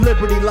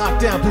Liberty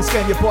lockdown, please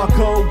scan your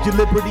barcode. Your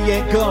liberty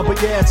ain't gone,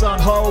 but yeah, it's on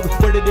hold.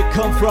 Where did it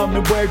come from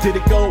and where did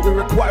it go? It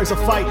requires a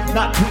fight,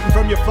 not tweeting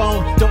from your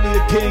phone. Don't need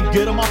a king,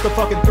 get him off the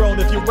fucking throne.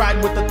 If you're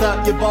riding with the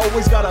thought, you've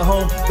always got a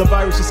home. The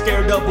virus you're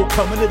scared of will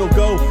come and it'll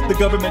go. The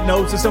government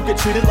knows this, don't get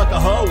treated like a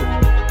hoe.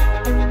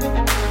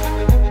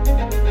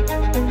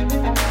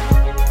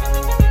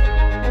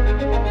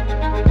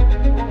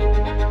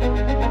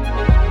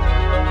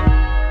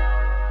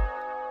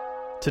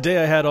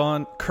 Today I had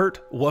on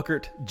Kurt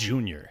Wuckert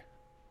Jr.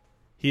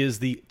 He is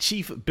the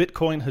chief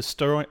Bitcoin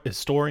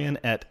historian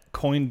at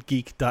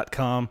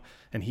CoinGeek.com,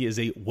 and he is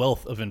a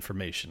wealth of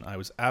information. I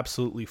was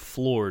absolutely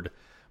floored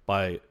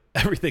by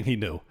everything he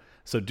knew.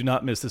 So do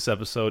not miss this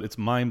episode. It's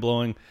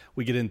mind-blowing.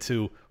 We get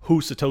into who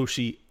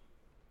Satoshi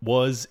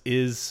was,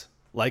 is,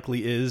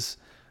 likely is,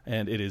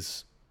 and it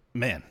is,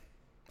 man,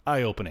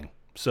 eye-opening.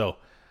 So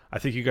I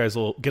think you guys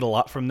will get a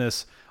lot from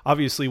this.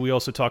 Obviously, we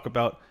also talk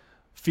about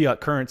fiat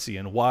currency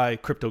and why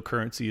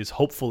cryptocurrency is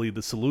hopefully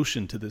the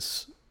solution to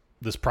this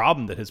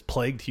problem that has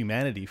plagued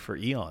humanity for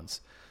eons.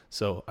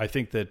 So I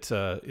think that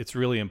it's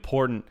really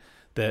important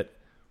that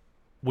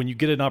when you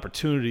get an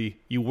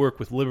opportunity, you work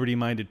with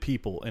liberty-minded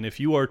people. And if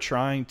you are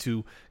trying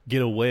to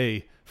get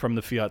away from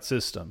the fiat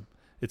system,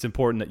 it's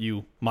important that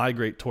you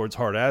migrate towards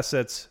hard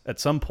assets at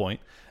some point.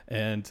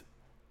 And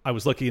I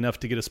was lucky enough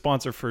to get a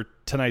sponsor for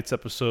tonight's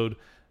episode.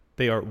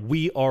 They are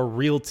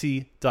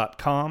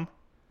wearerealty.com.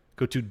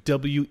 Go to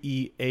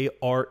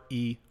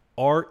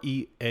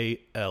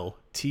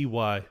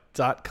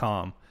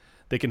wearerealty.com.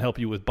 They can help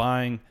you with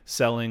buying,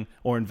 selling,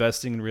 or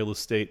investing in real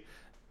estate.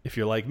 If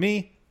you're like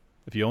me,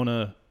 if you own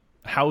a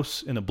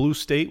house in a blue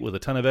state with a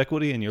ton of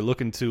equity and you're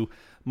looking to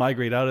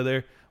migrate out of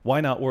there,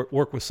 why not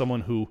work with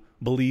someone who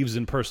believes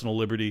in personal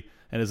liberty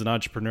and is an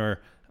entrepreneur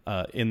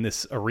in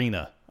this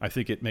arena? I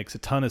think it makes a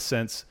ton of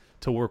sense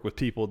to work with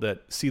people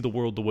that see the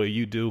world the way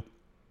you do.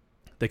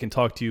 They can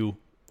talk to you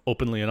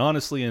openly and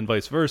honestly and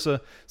vice versa,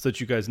 so that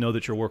you guys know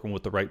that you're working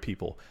with the right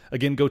people.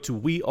 Again, go to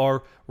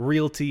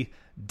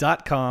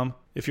wearerealty.com.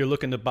 If you're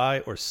looking to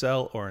buy or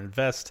sell or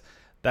invest,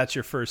 that's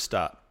your first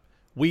stop.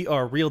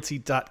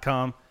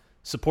 Wearerealty.com.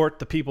 Support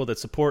the people that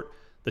support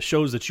the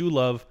shows that you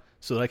love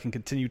so that I can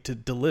continue to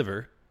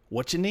deliver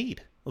what you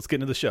need. Let's get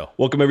into the show.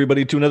 Welcome,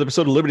 everybody, to another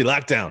episode of Liberty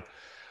Lockdown.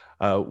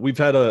 We've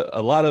had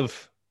a lot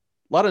of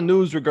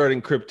news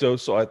regarding crypto,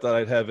 so I thought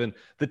I'd have in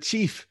the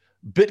chief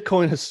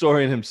Bitcoin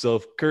historian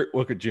himself, Kurt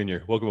Wuckert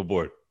Jr. Welcome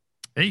aboard.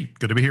 Hey,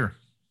 good to be here.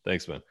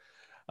 Thanks, man.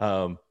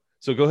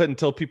 So go ahead and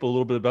tell people a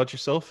little bit about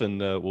yourself, and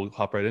we'll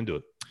hop right into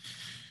it.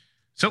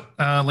 So,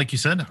 like you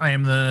said, I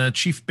am the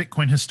chief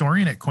Bitcoin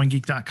historian at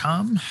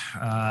CoinGeek.com.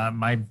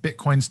 My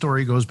Bitcoin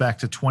story goes back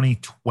to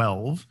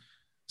 2012.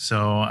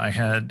 So I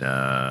had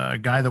a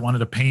guy that wanted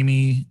to pay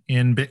me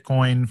in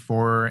Bitcoin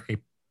for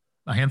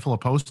a handful of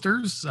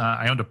posters.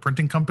 I owned a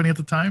printing company at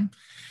the time.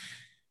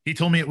 He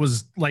told me it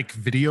was like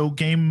video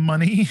game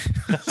money.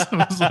 So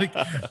I was like,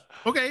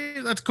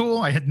 okay, that's cool.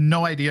 I had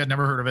no idea. I'd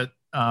never heard of it.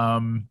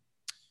 A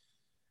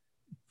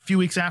few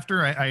weeks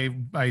after,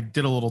 I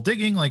did a little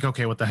digging, like,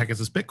 okay, what the heck is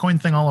this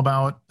Bitcoin thing all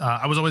about?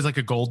 I was always like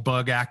a gold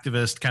bug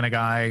activist kind of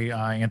guy,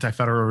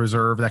 anti-Federal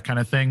Reserve, that kind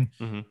of thing.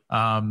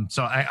 Mm-hmm.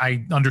 So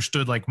I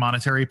understood like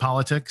monetary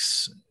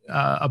politics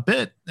a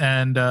bit.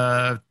 And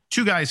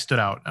two guys stood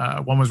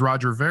out. One was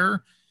Roger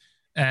Ver,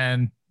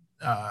 and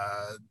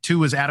two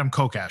was Adam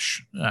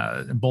Kokesh.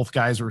 And both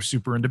guys were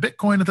super into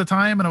Bitcoin at the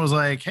time. And I was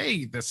like,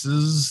 hey, this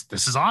is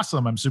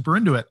awesome. I'm super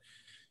into it.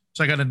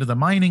 So I got into the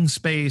mining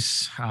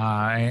space.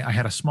 I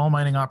had a small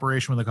mining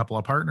operation with a couple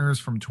of partners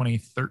from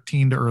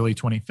 2013 to early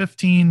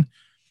 2015.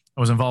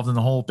 I was involved in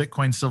the whole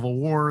Bitcoin civil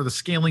war, the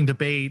scaling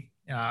debate,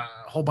 a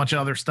whole bunch of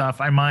other stuff.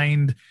 I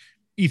mined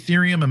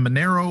Ethereum and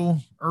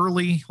Monero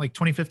early, like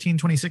 2015,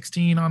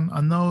 2016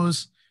 on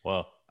those.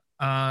 Wow.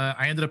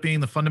 I ended up being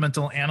the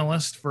fundamental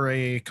analyst for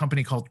a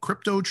company called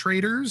Crypto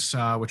Traders,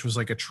 which was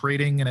like a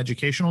trading and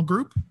educational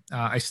group.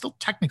 I still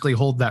technically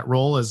hold that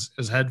role as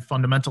head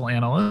fundamental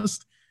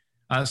analyst.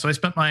 So I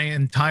spent my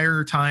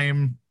entire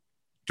time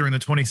during the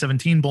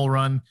 2017 bull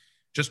run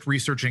just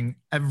researching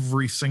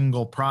every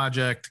single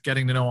project,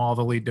 getting to know all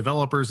the lead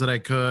developers that I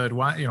could.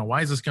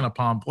 Why is this going to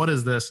pump? What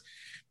is this?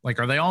 Like,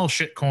 are they all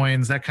shit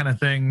coins? That kind of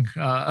thing.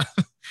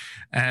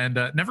 And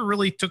never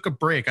really took a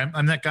break.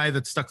 I'm that guy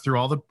that stuck through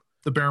all the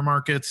bear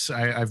markets.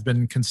 I've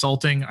been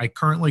consulting. I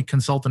currently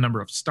consult a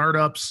number of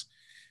startups,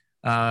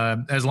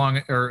 as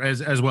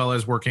well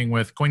as working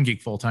with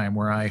CoinGeek full time,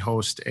 where I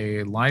host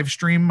a live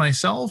stream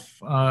myself.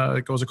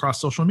 It goes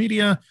across social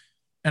media,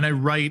 and I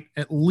write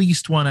at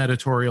least one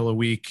editorial a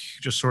week,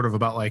 just sort of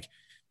about like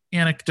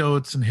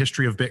anecdotes and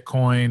history of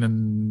Bitcoin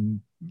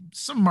and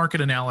some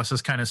market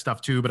analysis kind of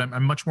stuff too. But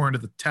I'm much more into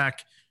the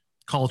tech,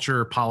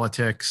 culture,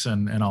 politics,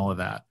 and all of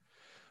that.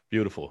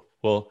 Beautiful.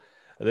 Well,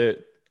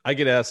 I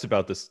get asked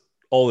about this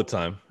all the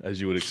time,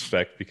 as you would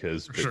expect,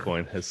 because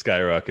Bitcoin has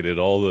skyrocketed.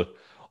 All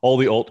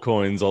the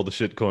altcoins, all the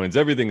shit coins,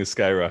 everything is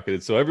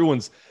skyrocketed. So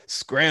everyone's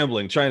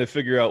scrambling, trying to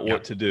figure out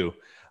what to do.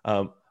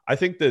 I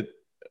think that,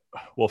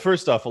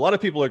 first off, a lot of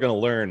people are going to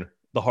learn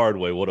the hard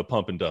way what a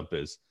pump and dump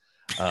is.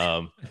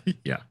 Yeah.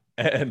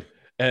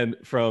 and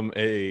from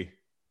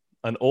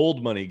an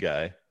old money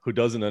guy who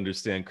doesn't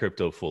understand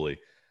crypto fully,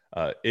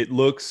 it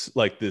looks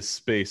like this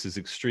space is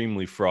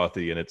extremely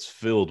frothy and it's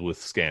filled with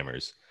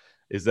scammers.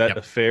 Is that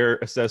a fair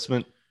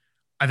assessment?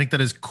 I think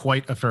that is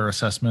quite a fair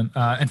assessment.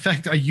 In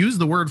fact, I use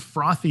the word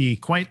frothy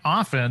quite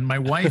often. My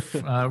wife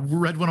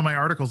read one of my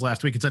articles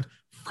last week and said,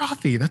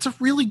 frothy, that's a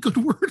really good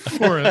word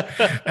for it.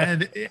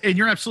 and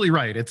you're absolutely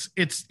right.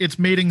 It's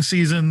mating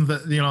season.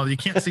 You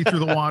can't see through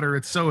the water.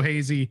 It's so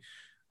hazy.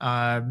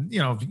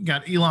 You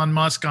got Elon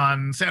Musk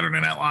on Saturday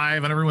Night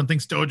Live and everyone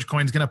thinks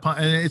Dogecoin's going to pump.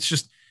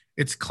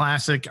 It's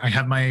classic. I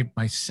have my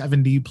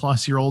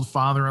 70-plus-year-old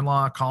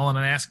father-in-law calling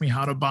and ask me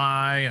how to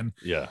buy. And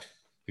yeah,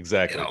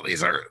 exactly.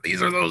 These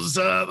are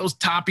those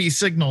toppy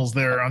signals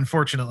there,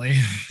 unfortunately.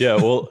 Yeah.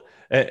 Well,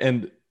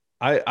 and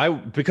I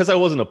because I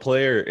wasn't a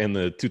player in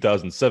the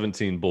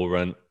 2017 bull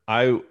run,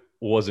 I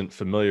wasn't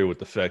familiar with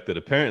the fact that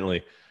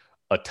apparently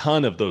a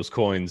ton of those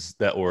coins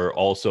that were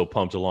also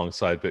pumped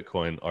alongside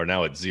Bitcoin are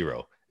now at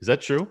zero. Is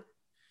that true?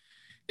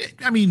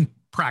 I mean,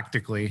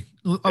 practically.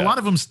 A lot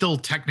of them still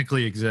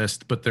technically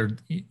exist, but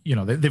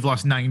they've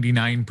lost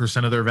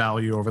 99% of their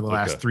value over the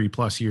last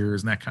 3+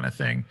 years and that kind of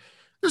thing.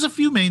 There's a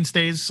few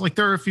mainstays. Like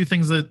there are a few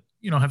things that,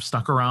 have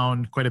stuck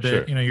around quite a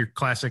bit. Sure. Your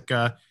classic,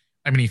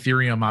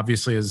 Ethereum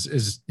obviously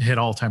is hit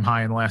all-time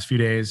high in the last few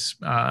days.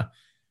 But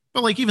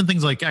like even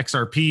things like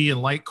XRP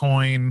and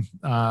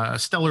Litecoin,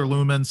 Stellar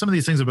Lumen, some of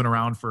these things have been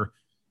around for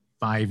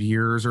 5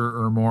 years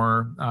or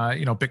more.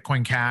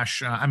 Bitcoin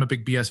Cash. I'm a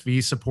big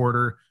BSV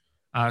supporter.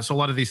 So a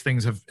lot of these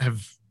things have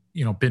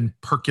been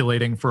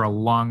percolating for a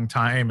long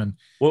time. And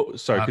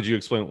could you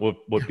explain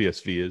what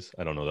BSV is?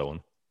 I don't know that one.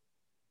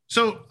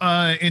 So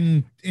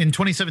in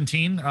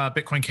 2017,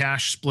 Bitcoin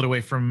Cash split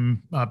away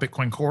from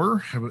Bitcoin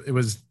Core. It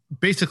was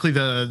basically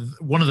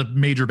one of the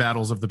major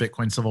battles of the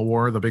Bitcoin Civil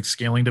War, the big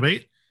scaling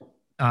debate.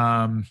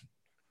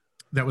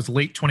 That was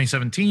late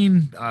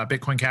 2017.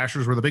 Bitcoin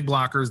Cashers were the big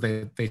blockers.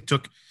 They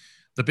took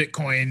the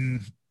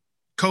Bitcoin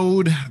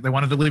code. They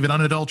wanted to leave it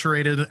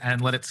unadulterated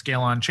and let it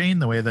scale on chain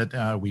the way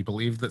that we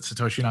believed that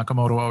Satoshi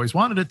Nakamoto always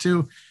wanted it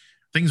to.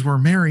 Things were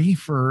merry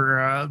for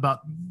about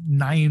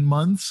 9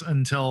 months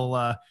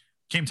until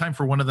came time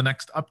for one of the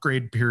next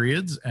upgrade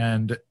periods.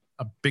 And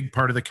a big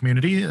part of the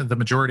community, the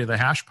majority of the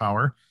hash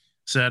power,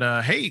 said,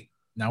 hey,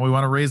 now we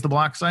want to raise the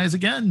block size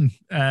again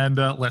and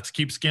let's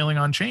keep scaling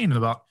on chain. And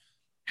about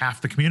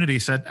half the community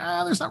said,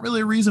 there's not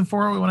really a reason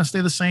for it. We want to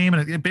stay the same.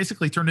 And it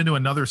basically turned into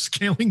another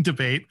scaling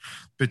debate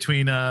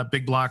between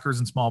big blockers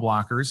and small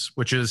blockers,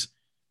 which is,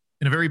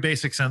 in a very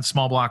basic sense,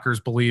 small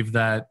blockers believe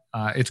that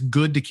it's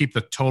good to keep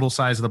the total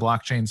size of the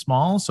blockchain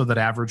small so that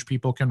average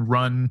people can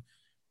run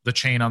the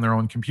chain on their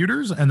own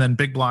computers. And then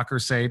big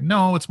blockers say,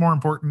 no, it's more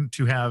important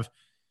to have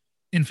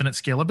infinite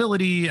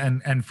scalability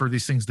and for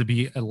these things to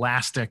be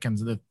elastic and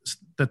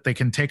that they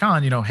can take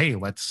on, hey,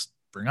 let's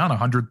bring on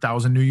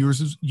 100,000 new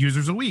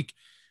users a week.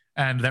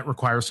 And that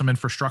requires some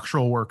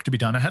infrastructural work to be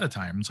done ahead of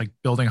time. It's like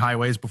building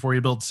highways before you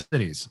build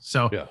cities.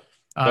 So yeah,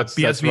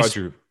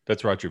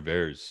 that's Roger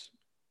Ver's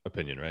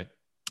opinion, right?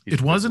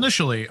 It was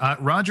initially.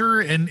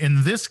 Roger,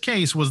 in this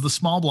case, was the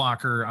small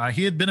blocker.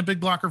 He had been a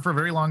big blocker for a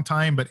very long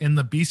time, but in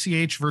the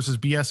BCH versus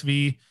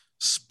BSV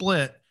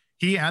split,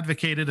 he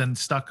advocated and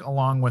stuck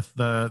along with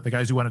the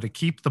guys who wanted to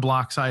keep the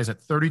block size at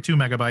 32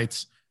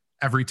 megabytes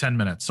every 10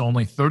 minutes. So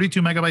only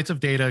 32 megabytes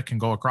of data can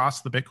go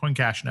across the Bitcoin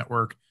Cash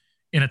network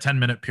in a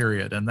 10-minute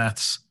period. And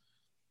that's,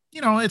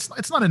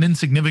 it's not an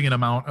insignificant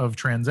amount of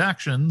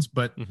transactions,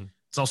 but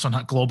it's also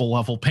not global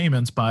level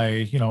payments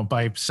by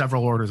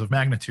several orders of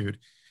magnitude.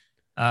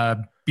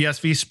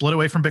 BSV split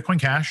away from Bitcoin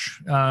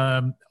Cash,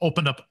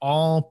 opened up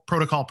all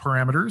protocol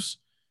parameters.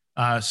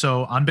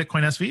 So on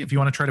Bitcoin SV, if you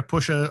want to try to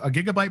push a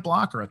gigabyte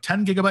block or a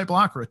 10 gigabyte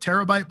block or a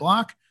terabyte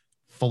block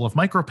full of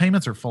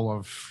micropayments or full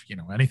of,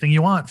 anything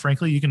you want,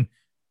 frankly, you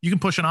can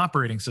push an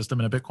operating system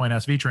in a Bitcoin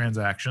SV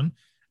transaction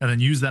and then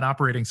use that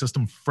operating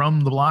system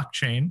from the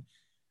blockchain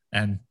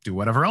and do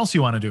whatever else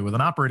you want to do with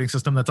an operating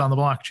system that's on the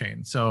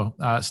blockchain. So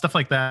stuff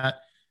like that.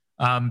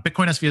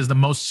 Bitcoin SV is the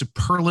most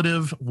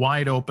superlative,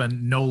 wide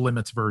open, no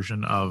limits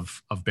version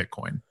of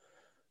Bitcoin.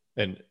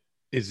 And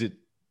is it,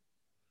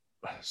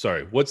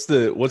 sorry, what's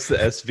the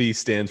SV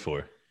stand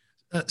for?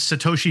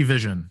 Satoshi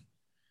Vision.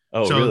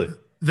 Oh, so really?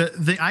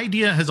 The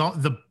idea has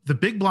the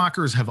big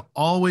blockers have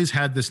always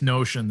had this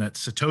notion that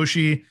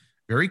Satoshi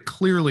very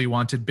clearly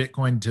wanted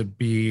Bitcoin to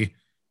be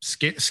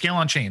scale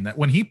on chain. That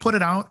when he put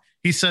it out,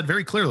 he said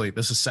very clearly,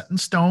 this is set in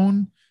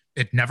stone.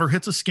 It never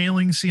hits a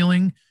scaling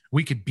ceiling.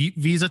 We could beat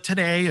Visa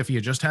today if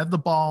you just had the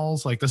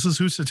balls. Like, this is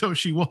who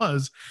Satoshi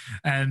was.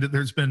 And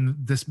there's been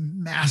this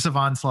massive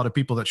onslaught of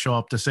people that show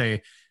up to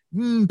say,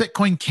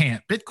 Bitcoin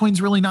can't.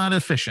 Bitcoin's really not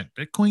efficient.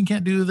 Bitcoin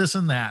can't do this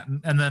and that.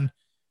 And then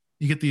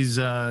you get these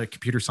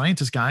computer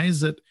scientist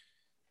guys that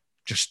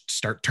just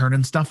start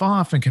turning stuff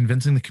off and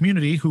convincing the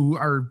community, who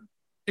are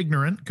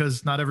ignorant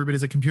because not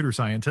everybody's a computer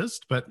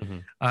scientist. But,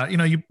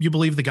 you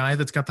believe the guy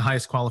that's got the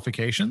highest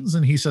qualifications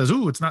and he says,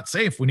 ooh, it's not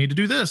safe. We need to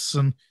do this.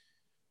 And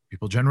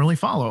people generally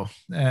follow.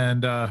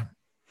 And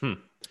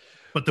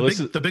But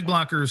the big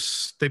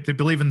blockers, they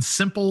believe in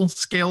simple,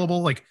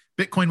 scalable. Like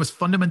Bitcoin was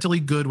fundamentally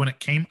good when it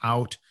came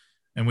out,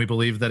 and we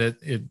believe that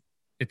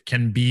it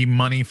can be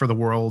money for the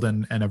world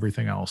and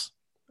everything else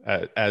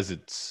as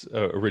it's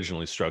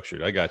originally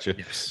structured. I got you.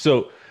 Yes.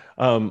 So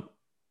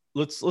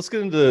let's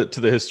get into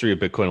the history of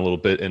Bitcoin a little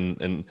bit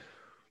and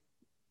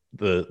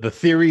the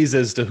theories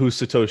as to who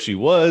Satoshi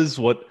was,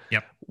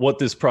 what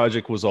this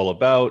project was all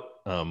about,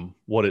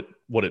 what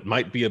it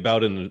might be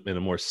about in a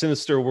more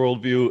sinister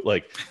worldview,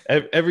 like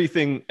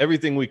everything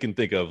we can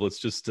think of. Let's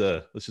just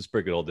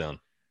break it all down.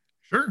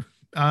 Sure.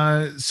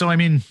 So I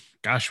mean,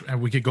 gosh,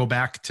 we could go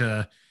back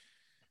to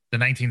the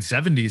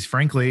 1970s,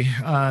 frankly,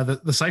 the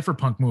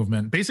cypherpunk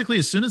movement. Basically,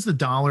 as soon as the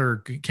dollar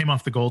came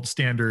off the gold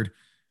standard,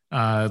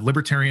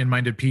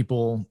 libertarian-minded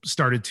people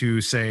started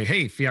to say,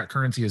 hey, fiat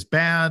currency is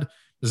bad.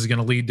 This is going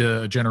to lead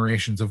to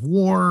generations of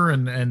war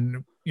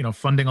and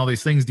funding all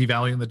these things,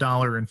 devaluing the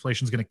dollar,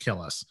 inflation is going to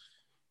kill us.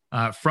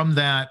 From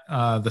that,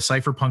 the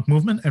cypherpunk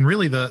movement and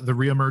really the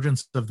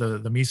reemergence of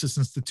the Mises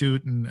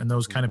Institute and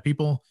those kind of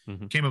people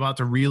came about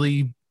to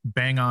really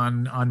bang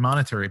on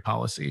monetary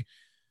policy.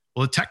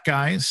 Well, the tech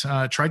guys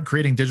tried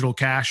creating digital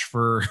cash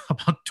for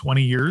about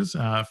 20 years,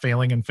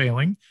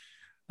 failing.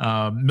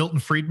 Milton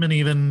Friedman,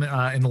 even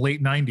in the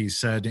late 90s,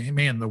 said, hey,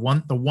 man, the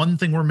one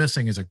thing we're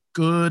missing is a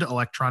good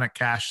electronic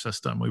cash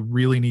system. We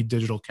really need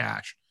digital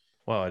cash.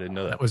 Wow, I didn't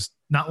know that. That was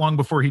not long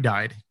before he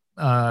died.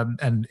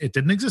 And it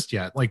didn't exist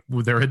yet. Like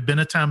there had been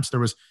attempts. There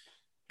was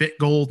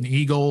BitGold and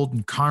eGold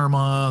and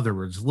Karma. There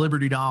was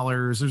Liberty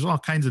Dollars. There's all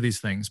kinds of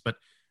these things, but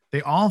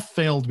they all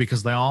failed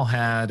because they all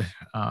had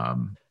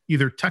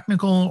either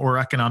technical or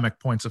economic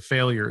points of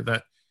failure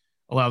that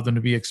allowed them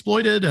to be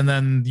exploited, and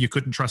then you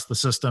couldn't trust the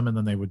system, and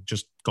then they would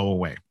just go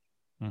away.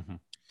 Mm-hmm.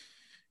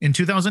 In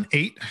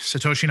 2008,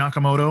 Satoshi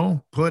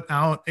Nakamoto put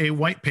out a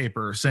white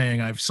paper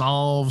saying, I've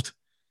solved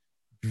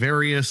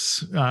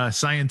various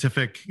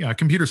scientific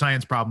computer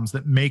science problems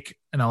that make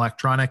an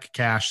electronic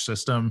cash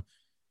system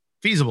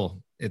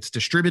feasible. It's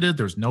distributed.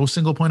 There's no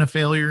single point of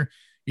failure.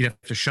 You'd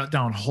have to shut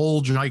down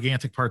whole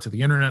gigantic parts of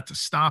the internet to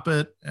stop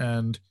it,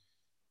 and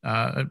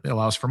it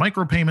allows for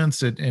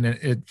micropayments.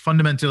 It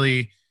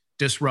fundamentally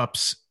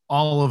disrupts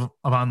all of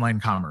online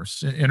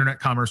commerce. Internet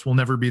commerce will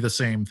never be the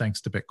same thanks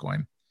to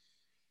Bitcoin.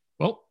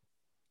 Well,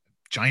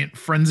 giant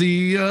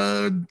frenzy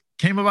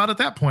came about at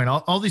that point.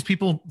 All these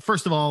people,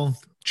 first of all,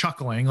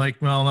 chuckling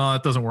like, well, no,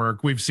 that doesn't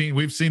work. We've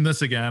seen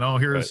this again. Oh,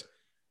 here's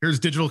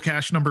digital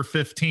cash number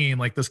 15.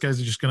 Like this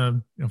guy's just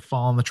going to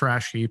fall in the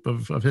trash heap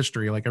of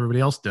history like everybody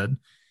else did.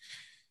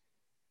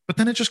 But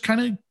then it just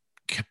kind of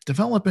kept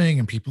developing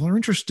and people are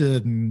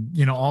interested,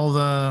 and all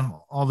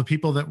the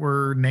people that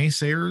were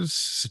naysayers,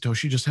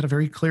 Satoshi just had a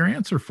very clear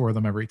answer for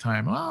them every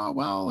time. Oh,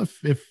 well,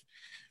 if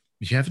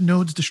you have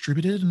nodes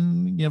distributed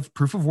and you have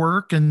proof of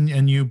work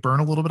and you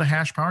burn a little bit of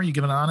hash power, you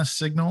give an honest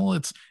signal,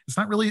 it's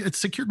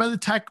secured by the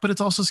tech, but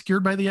it's also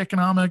secured by the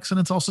economics, and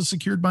it's also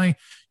secured by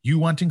you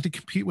wanting to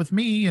compete with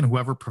me, and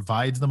whoever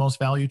provides the most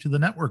value to the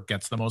network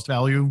gets the most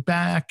value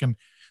back. And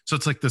so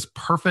it's like this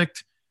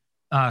perfect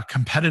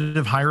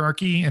competitive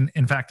hierarchy. And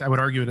in fact, I would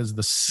argue it is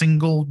the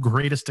single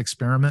greatest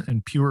experiment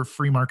in pure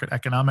free market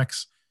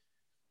economics.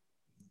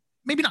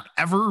 Maybe not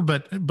ever,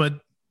 but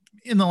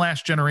in the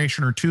last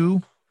generation or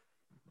two.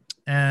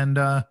 And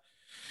I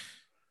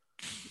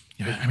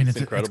mean, it's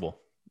incredible.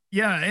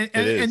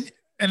 And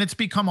it's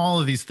become all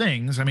of these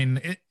things. I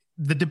mean,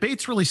 the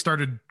debates really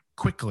started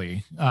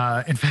quickly.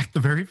 In fact, the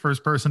very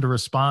first person to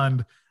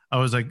respond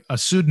was a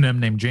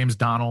pseudonym named James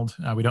Donald.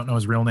 We don't know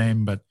his real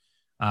name, but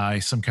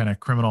he's some kind of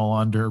criminal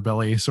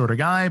underbelly sort of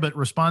guy, but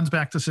responds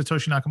back to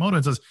Satoshi Nakamoto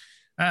and says,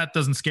 that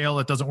doesn't scale.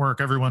 It doesn't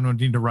work. Everyone would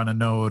need to run a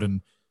node,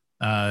 and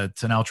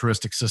it's an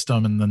altruistic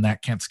system, and then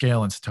that can't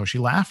scale. And Satoshi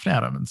laughed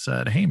at him and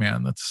said, hey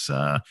man, that's,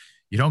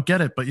 you don't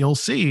get it, but you'll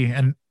see.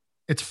 And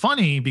it's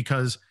funny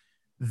because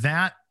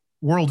that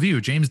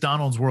worldview, James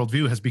Donald's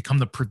worldview, has become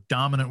the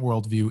predominant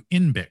worldview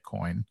in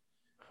Bitcoin.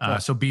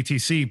 So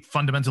BTC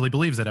fundamentally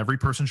believes that every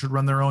person should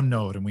run their own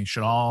node, and we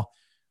should all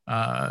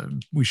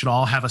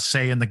have a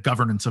say in the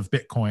governance of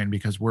Bitcoin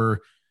because we're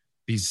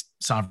these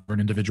sovereign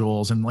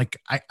individuals. And like,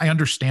 I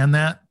understand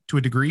that to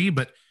a degree,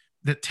 but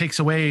that takes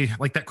away,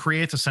 like that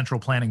creates a central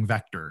planning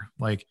vector.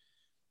 Like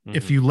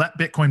if you let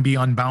Bitcoin be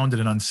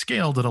unbounded and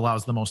unscaled, it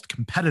allows the most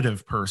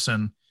competitive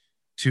person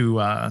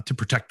to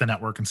protect the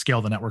network and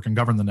scale the network and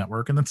govern the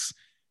network. And that's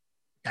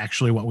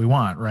actually what we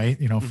want, right?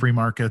 Free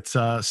markets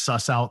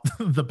suss out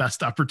the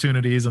best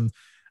opportunities and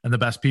the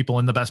best people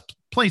in the best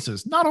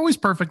places. Not always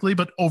perfectly,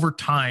 but over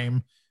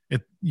time,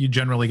 you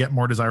generally get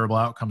more desirable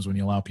outcomes when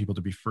you allow people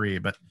to be free.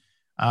 But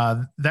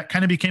that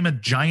kind of became a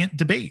giant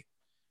debate.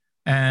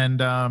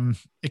 And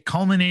it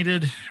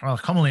culminated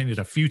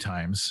a few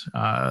times.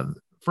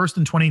 First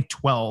in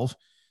 2012,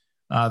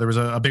 there was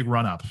a big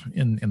run up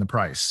in the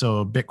price.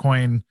 So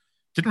Bitcoin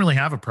didn't really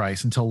have a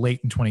price until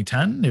late in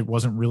 2010. It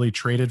wasn't really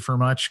traded for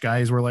much.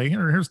 Guys were like,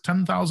 here's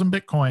 10,000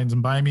 Bitcoins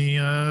and buy me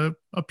a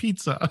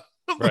pizza.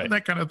 Right.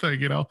 That kind of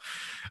thing,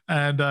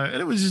 and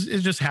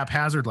it's just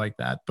haphazard like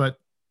that. But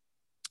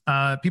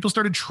people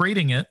started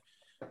trading it.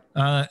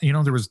 There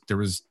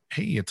was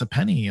hey, it's a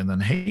penny, and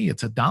then hey,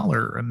 it's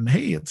 $1, and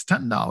hey, it's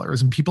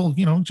 $10, and people,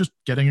 just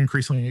getting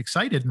increasingly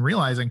excited and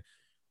realizing,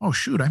 oh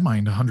shoot, I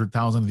mined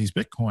 100,000 of these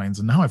Bitcoins,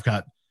 and now I've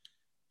got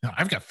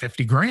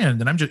 50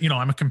 grand, and I'm just,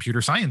 I'm a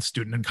computer science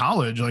student in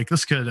college. Like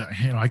this could,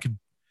 I could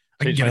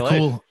get a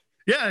cool,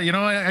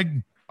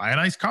 I buy a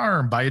nice car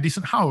and buy a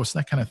decent house,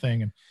 that kind of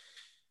thing.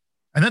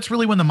 And that's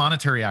really when the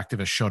monetary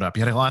activists showed up.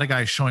 You had a lot of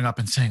guys showing up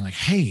and saying like,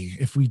 hey,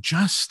 if we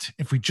just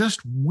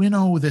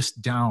winnow this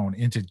down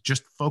into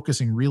just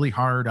focusing really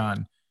hard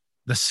on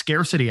the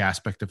scarcity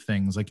aspect of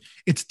things, like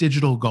it's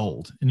digital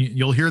gold. And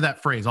you'll hear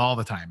that phrase all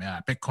the time. Yeah,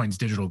 Bitcoin's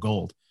digital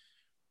gold.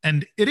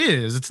 And it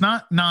is, it's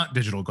not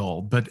digital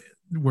gold, but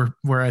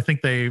where I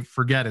think they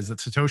forget is that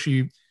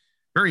Satoshi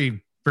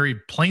very, very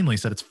plainly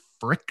said it's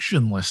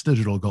frictionless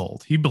digital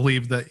gold. He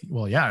believed that,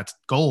 well, yeah, it's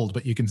gold,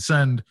 but you can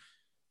send,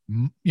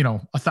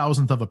 a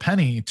thousandth of a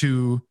penny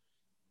to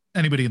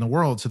anybody in the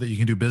world so that you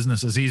can do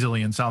business as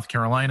easily in South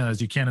Carolina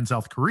as you can in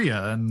South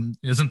Korea. And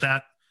isn't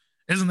that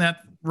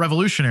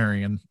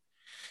revolutionary? And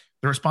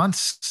the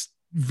response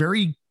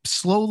very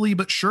slowly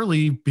but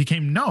surely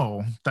became,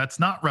 no, that's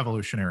not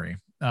revolutionary.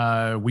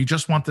 We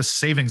just want this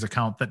savings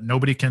account that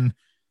nobody can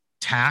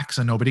tax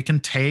and nobody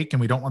can take. And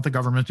we don't want the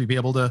government to be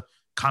able to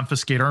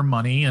confiscate our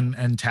money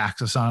and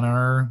tax us on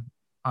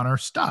our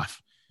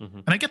stuff. Mm-hmm.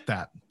 And I get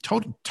that.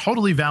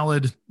 Totally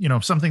valid,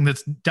 something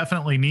that's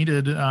definitely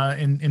needed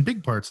in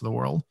big parts of the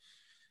world.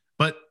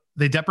 But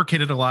they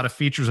deprecated a lot of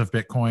features of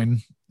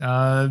Bitcoin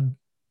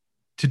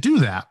to do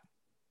that.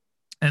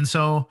 And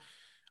so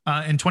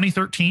in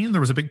 2013,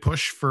 there was a big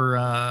push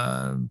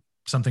for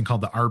something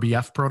called the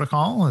RBF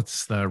protocol.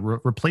 It's the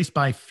replace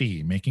by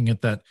fee, making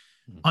it that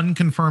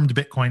unconfirmed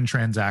Bitcoin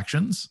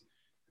transactions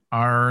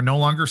are no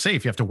longer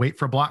safe. You have to wait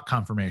for block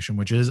confirmation,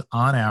 which is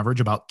on average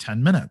about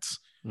 10 minutes.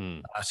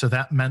 So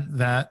that meant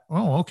that,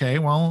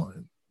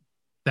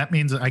 that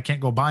means that I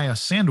can't go buy a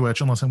sandwich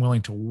unless I'm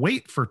willing to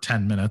wait for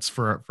 10 minutes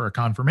for a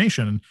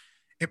confirmation.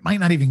 It might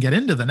not even get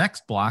into the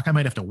next block. I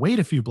might have to wait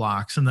a few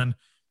blocks. And then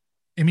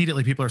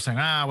immediately people are saying,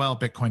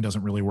 Bitcoin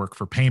doesn't really work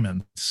for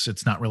payments.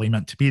 It's not really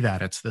meant to be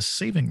that. It's this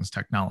savings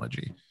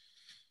technology.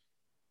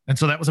 And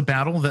so that was a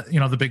battle that,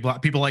 the big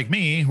block people like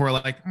me who are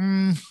like,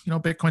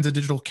 Bitcoin's a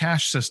digital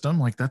cash system.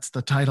 Like that's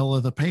the title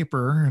of the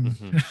paper. And,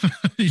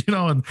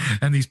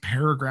 and these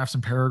paragraphs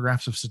and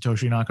paragraphs of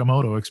Satoshi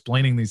Nakamoto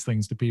explaining these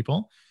things to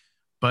people.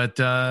 But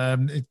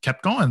it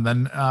kept going.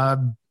 Then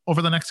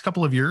over the next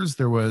couple of years,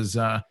 there was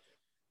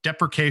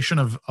deprecation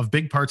of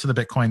big parts of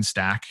the Bitcoin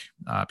stack.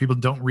 People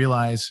don't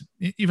realize,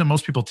 even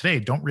most people today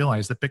don't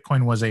realize that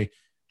Bitcoin was a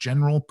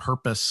general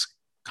purpose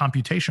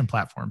computation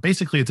platform.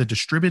 Basically, it's a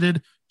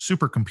distributed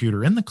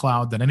supercomputer in the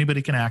cloud that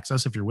anybody can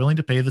access if you're willing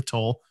to pay the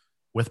toll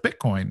with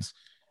Bitcoins.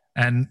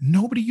 And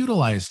nobody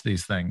utilized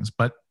these things.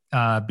 But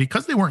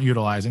because they weren't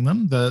utilizing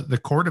them, the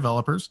core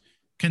developers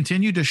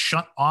continued to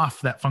shut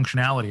off that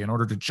functionality in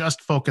order to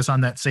just focus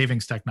on that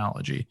savings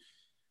technology.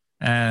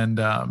 And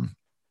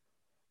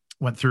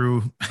went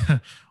through a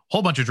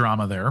whole bunch of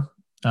drama there.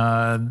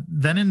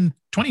 Then in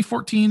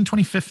 2014,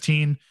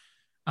 2015,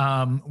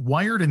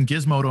 Wired and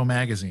Gizmodo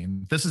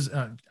magazine. This is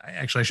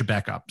actually, I should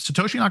back up.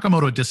 Satoshi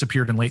Nakamoto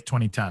disappeared in late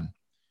 2010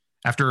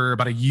 after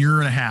about a year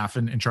and a half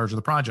in charge of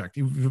the project.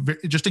 He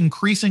just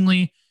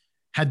increasingly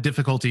had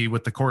difficulty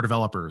with the core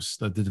developers.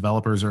 The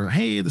developers are,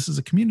 hey, this is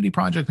a community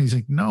project. And he's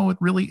like, no, it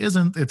really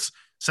isn't. It's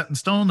set in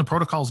stone. The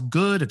protocol's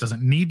good. It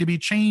doesn't need to be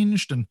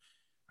changed. And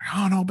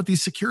oh no, but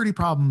these security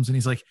problems. And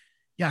he's like,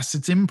 yes,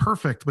 it's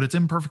imperfect, but it's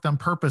imperfect on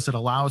purpose. It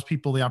allows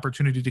people the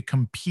opportunity to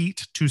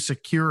compete to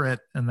secure it.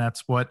 And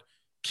that's what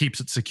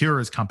keeps it secure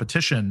is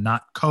competition,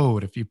 not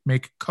code. If you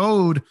make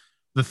code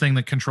the thing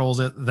that controls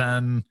it,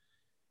 then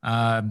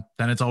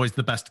it's always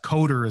the best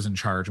coder is in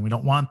charge. And we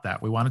don't want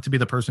that. We want it to be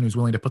the person who's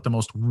willing to put the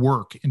most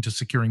work into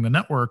securing the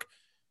network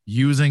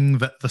using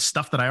the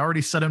stuff that I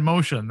already set in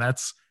motion.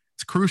 It's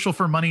crucial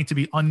for money to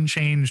be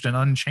unchanged and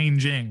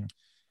unchanging.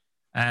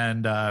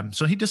 And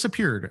so he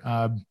disappeared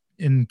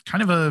in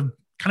kind of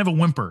a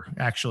whimper,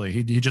 actually.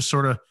 He just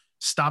sort of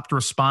stopped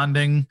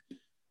responding.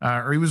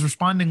 Or he was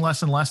responding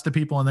less and less to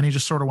people, and then he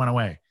just sort of went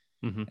away.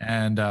 Mm-hmm.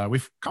 And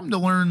we've come to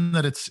learn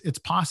that it's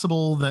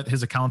possible that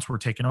his accounts were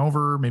taken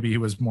over. Maybe he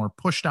was more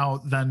pushed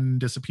out than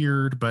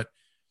disappeared, but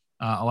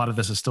a lot of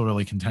this is still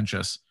really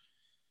contentious.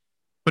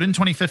 But in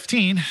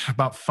 2015,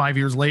 about 5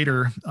 years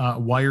later,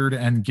 Wired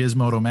and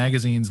Gizmodo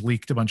magazines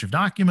leaked a bunch of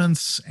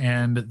documents,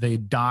 and they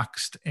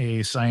doxed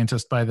a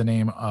scientist by the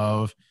name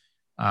of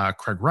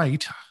Craig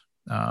Wright,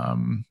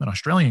 an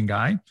Australian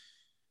guy.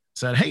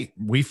 Said, hey,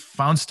 we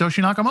found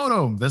Satoshi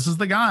Nakamoto. This is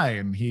the guy.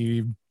 And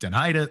he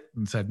denied it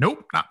and said,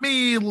 nope, not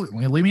me.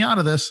 Leave me out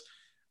of this.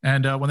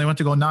 And when they went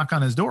to go knock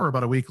on his door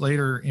about a week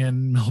later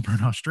in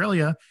Melbourne,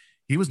 Australia,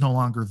 he was no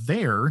longer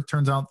there.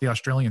 Turns out the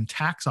Australian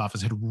tax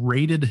office had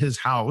raided his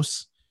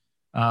house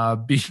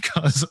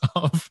because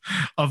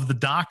of the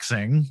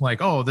doxing.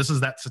 Like, oh, this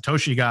is that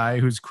Satoshi guy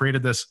who's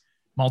created this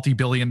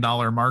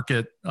multi-billion-dollar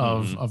market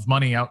of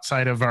money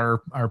outside of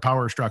our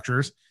power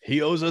structures.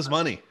 He owes us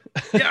money.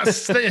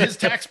 Yes, his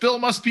tax bill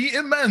must be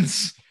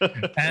immense.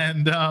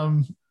 And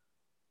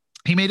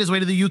he made his way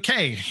to the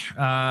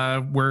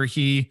UK, where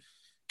he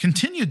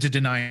continued to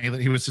deny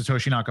that he was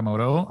Satoshi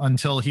Nakamoto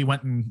until he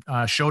went and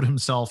showed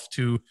himself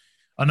to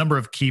a number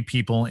of key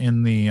people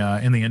in the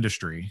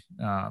industry.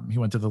 He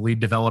went to the lead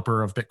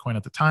developer of Bitcoin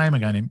at the time, a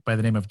guy named by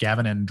the name of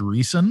Gavin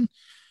Andreessen,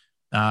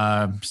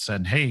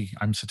 said, "Hey,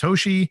 I'm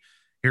Satoshi.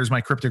 Here's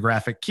my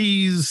cryptographic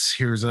keys.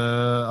 Here's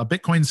a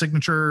Bitcoin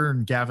signature."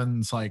 And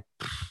Gavin's like,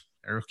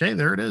 "Okay,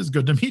 there it is.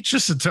 Good to meet you,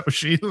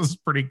 Satoshi." It was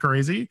pretty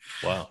crazy.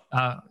 Wow.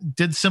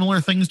 Did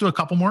similar things to a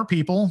couple more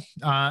people,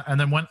 and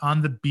then went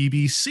on the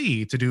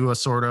BBC to do a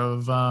sort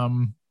of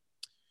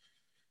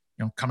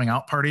coming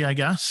out party, I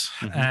guess.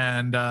 Mm-hmm.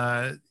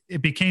 And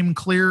it became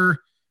clear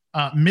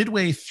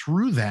midway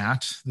through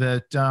that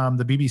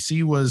the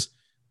BBC was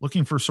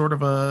looking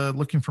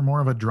for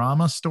more of a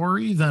drama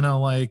story than a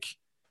like,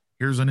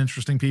 here's an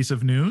interesting piece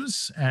of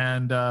news.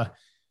 And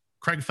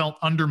Craig felt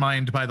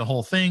undermined by the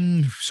whole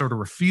thing, sort of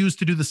refused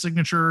to do the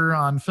signature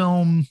on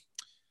film.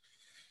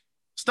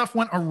 Stuff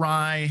went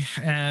awry,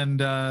 and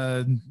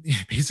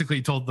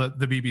basically told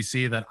the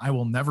BBC that I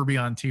will never be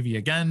on TV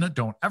again.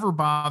 Don't ever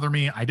bother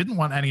me. I didn't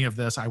want any of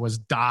this. I was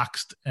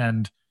doxxed,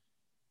 and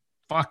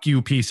fuck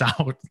you, peace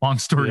out. Long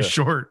story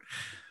short.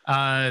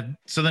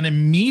 So then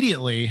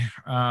immediately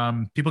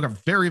people got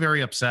very, very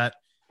upset.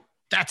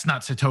 That's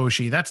not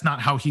Satoshi. That's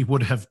not how he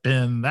would have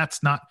been.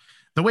 That's not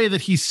the way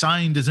that he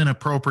signed is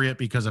inappropriate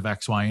because of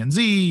X, Y, and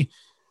Z.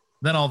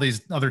 Then all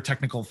these other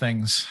technical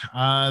things.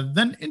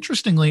 Then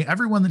interestingly,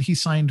 everyone that he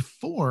signed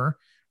for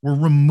were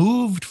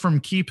removed from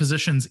key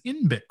positions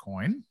in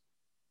Bitcoin.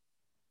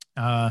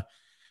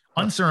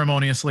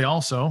 Unceremoniously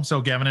also.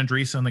 So Gavin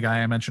Andreessen, the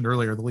guy I mentioned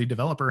earlier, the lead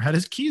developer, had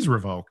his keys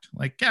revoked.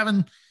 Like,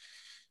 Gavin,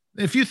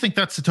 if you think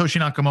that's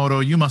Satoshi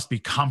Nakamoto, you must be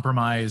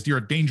compromised. You're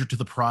a danger to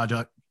the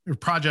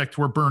project.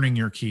 We're burning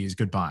your keys.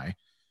 Goodbye.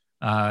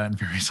 And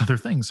various other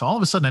things. So all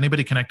of a sudden,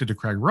 anybody connected to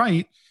Craig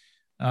Wright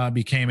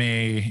became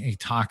a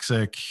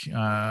toxic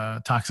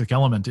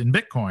element in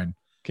Bitcoin.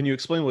 Can you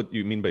explain what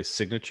you mean by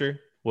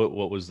signature?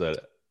 What was that?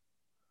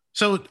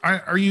 So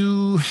are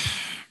you,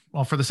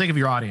 well, for the sake of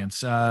your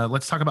audience,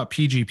 let's talk about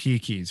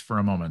PGP keys for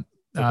a moment.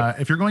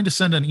 Okay. If you're going to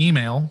send an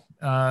email,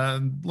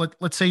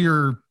 let's say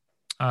you're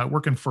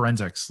working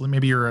forensics.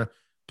 Maybe you're a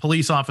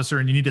police officer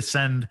and you need to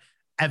send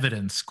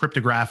evidence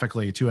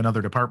cryptographically to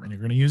another department.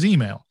 You're going to use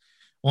email.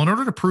 Well, in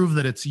order to prove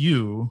that it's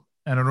you,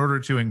 and in order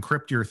to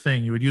encrypt your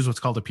thing, you would use what's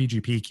called a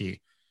PGP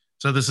key.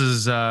 So this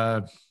is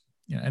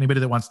anybody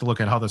that wants to look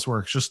at how this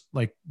works, just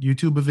like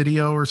YouTube a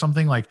video or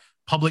something like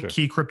public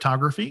key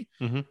cryptography.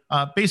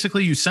 Mm-hmm.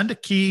 Basically, you send a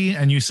key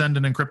and you send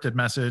an encrypted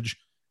message.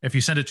 If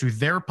you send it to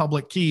their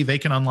public key, they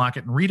can unlock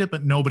it and read it,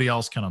 but nobody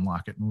else can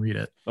unlock it and read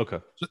it. Okay.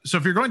 So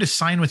if you're going to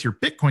sign with your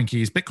Bitcoin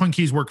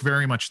keys work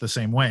very much the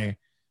same way.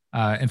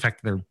 In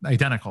fact, they're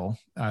identical.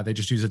 They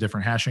just use a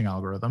different hashing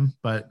algorithm.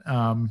 But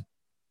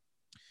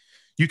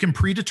you can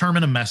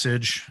predetermine a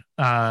message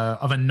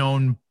of a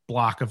known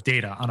block of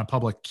data on a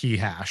public key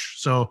hash.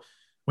 So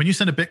when you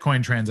send a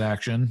Bitcoin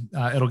transaction,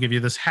 it'll give you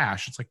this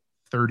hash. It's like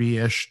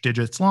 30-ish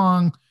digits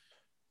long,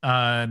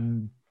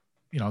 and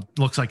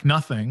looks like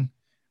nothing.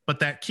 But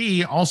that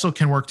key also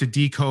can work to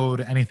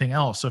decode anything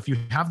else. So if you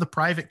have the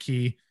private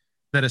key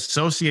that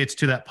associates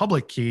to that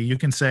public key, you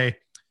can say,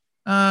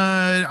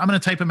 I'm going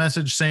to type a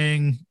message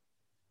saying,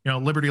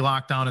 Liberty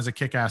Lockdown is a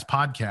kick-ass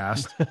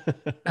podcast.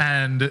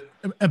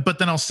 But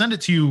then I'll send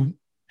it to you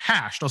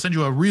hashed. I'll send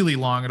you a really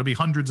long, it'll be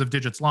hundreds of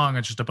digits long.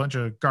 It's just a bunch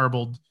of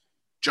garbled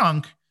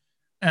junk.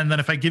 And then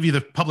if I give you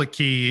the public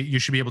key, you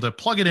should be able to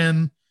plug it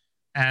in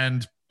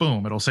and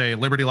boom, it'll say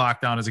Liberty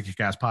Lockdown is a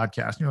kick-ass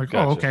podcast. And you're like,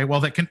 gotcha. Oh, okay.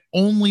 Well, that can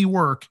only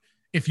work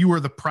if you were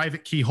the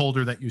private key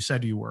holder that you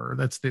said you were.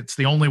 It's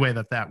the only way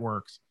that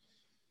works.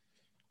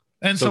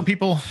 And so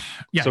people,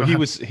 So he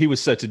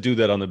was set to do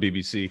that on the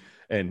BBC,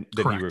 and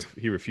then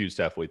he refused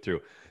halfway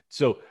through.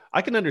 So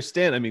I can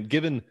understand. I mean,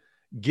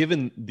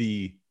 given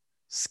the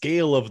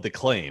scale of the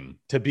claim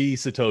to be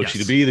Satoshi,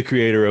 to be the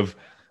creator of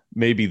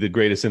maybe the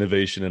greatest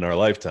innovation in our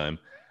lifetime,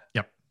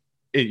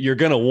 you're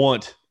going to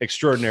want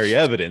extraordinary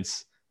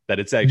evidence that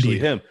it's actually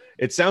him.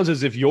 It sounds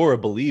as if you're a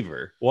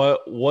believer.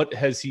 What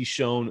has he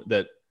shown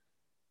that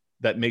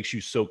makes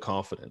you so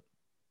confident?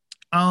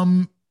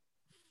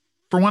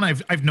 For one,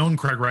 I've known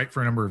Craig Wright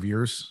for a number of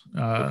years.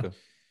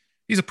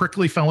 He's a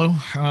prickly fellow.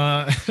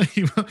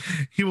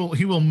 He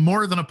will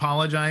more than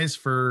apologize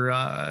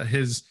for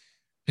his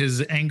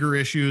anger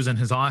issues and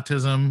his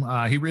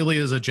autism. He really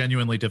is a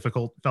genuinely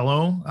difficult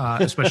fellow,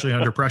 especially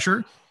under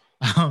pressure.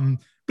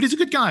 But he's a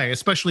good guy,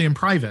 especially in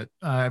private.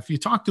 If you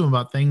talk to him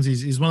about things,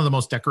 he's one of the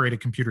most decorated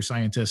computer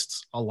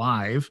scientists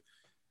alive.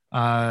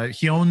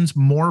 He owns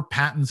more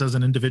patents as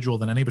an individual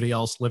than anybody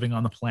else living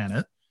on the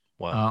planet.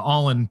 Wow.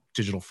 All in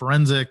digital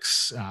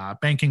forensics,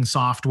 banking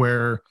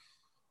software,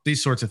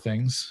 these sorts of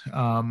things.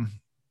 The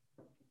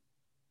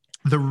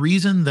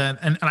reason that,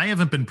 and I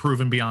haven't been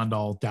proven beyond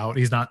all doubt,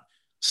 he's not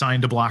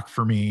signed a block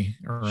for me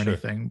or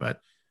anything,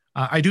 but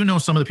I do know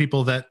some of the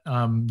people that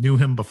knew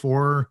him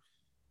before,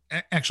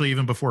 actually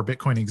even before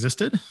Bitcoin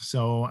existed.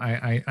 So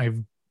I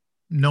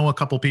know a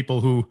couple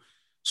people who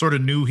sort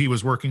of knew he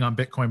was working on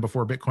Bitcoin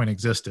before Bitcoin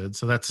existed.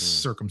 So that's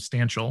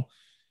circumstantial.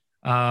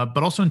 But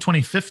also in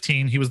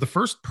 2015, he was the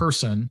first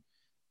person,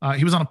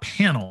 he was on a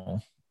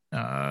panel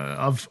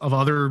of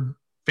other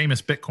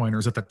famous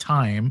Bitcoiners at the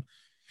time.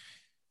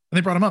 And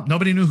they brought him up.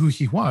 Nobody knew who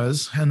he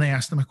was. And they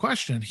asked him a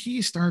question.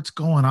 He starts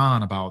going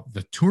on about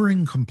the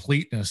Turing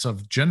completeness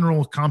of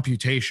general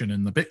computation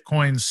in the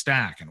Bitcoin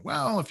stack. And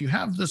well, if you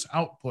have this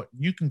output,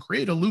 you can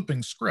create a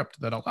looping script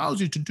that allows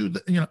you to do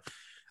the, you know,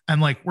 and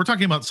like, we're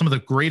talking about some of the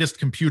greatest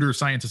computer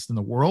scientists in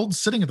the world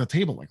sitting at the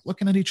table, like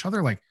looking at each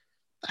other, like,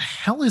 the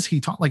hell is he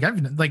talking?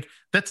 Like,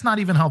 that's not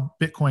even how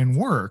Bitcoin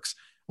works.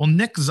 Well,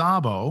 Nick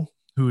Szabo,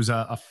 who's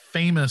a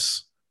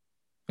famous,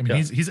 I mean,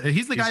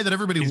 he's the guy that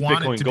everybody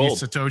wanted Bitcoin to gold.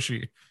 Be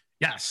Satoshi.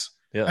 Yes.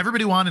 Yeah.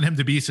 Everybody wanted him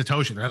to be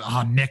Satoshi. They're like,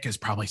 oh, Nick is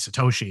probably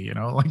Satoshi, you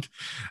know, like,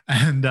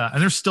 and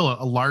there's still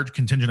a large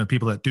contingent of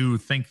people that do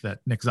think that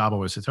Nick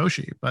Szabo is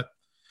Satoshi, but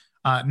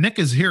Nick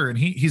is here and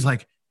he's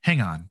like,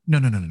 hang on.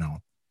 No.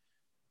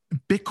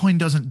 Bitcoin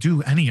doesn't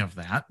do any of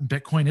that.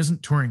 Bitcoin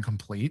isn't Turing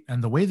complete.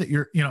 And the way that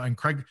you're, you know, and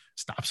Craig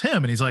stops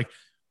him and he's like,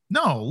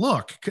 no,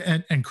 look.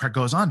 And Craig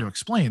goes on to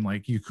explain,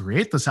 like, you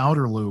create this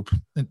outer loop,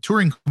 and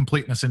Turing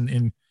completeness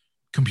in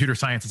computer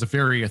science is a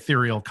very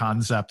ethereal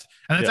concept.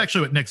 And that's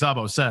actually what Nick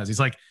Szabo says. He's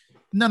like,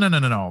 no.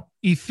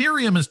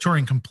 Ethereum is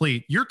Turing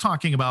complete. You're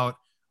talking about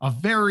a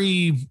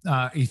very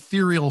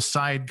ethereal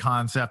side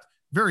concept.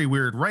 Very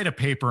weird. Write a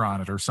paper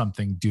on it or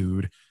something,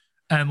 dude.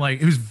 And like,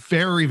 he was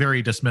very,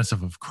 very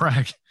dismissive of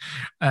Craig.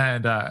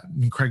 And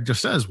Craig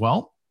just says,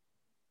 well,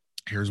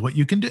 here's what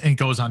you can do. And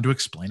goes on to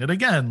explain it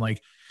again.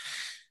 Like,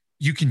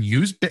 you can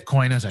use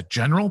Bitcoin as a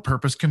general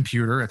purpose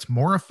computer. It's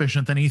more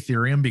efficient than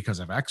Ethereum because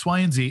of X, Y,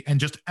 and Z. And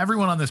just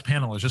everyone on this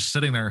panel is just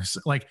sitting there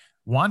like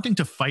wanting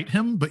to fight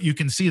him. But you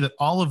can see that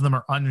all of them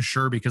are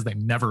unsure because they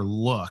never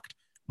looked.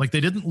 Like,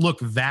 they didn't look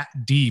that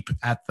deep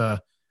at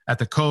the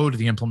code,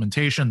 the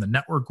implementation, the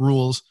network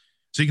rules.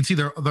 So you can see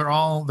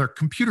they're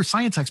computer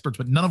science experts,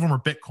 but none of them are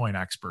Bitcoin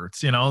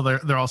experts. You know,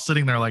 they're all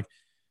sitting there like,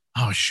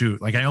 oh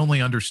shoot, like I only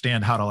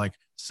understand how to like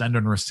send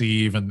and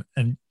receive, and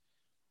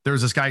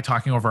there's this guy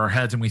talking over our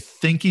heads, and we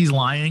think he's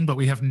lying, but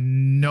we have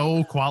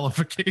no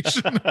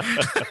qualification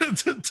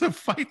to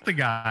fight the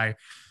guy.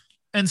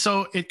 And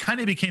so it kind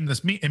of became this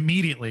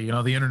immediately. You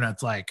know, the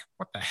internet's like,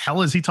 what the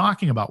hell is he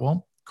talking about?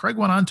 Well, Craig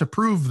went on to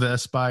prove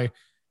this by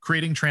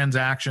creating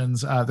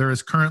transactions. There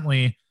is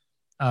currently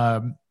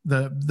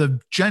the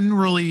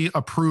generally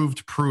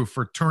approved proof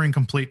for Turing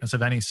completeness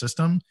of any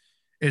system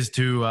is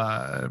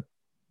to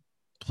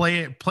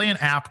play an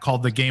app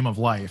called the Game of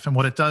Life. And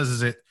what it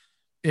does is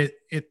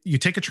you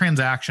take a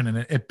transaction and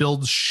it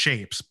builds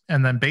shapes,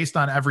 and then based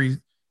on every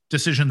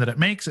decision that it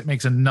makes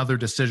another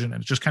decision,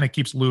 and it just kind of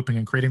keeps looping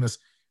and creating this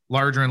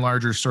larger and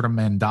larger sort of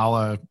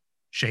mandala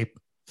shape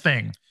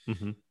thing.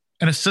 Mm-hmm.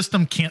 And a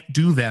system can't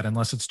do that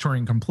unless it's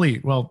Turing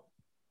complete. Well,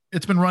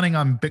 it's been running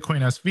on Bitcoin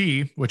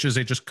SV, which is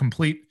a just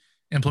complete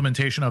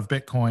implementation of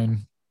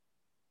Bitcoin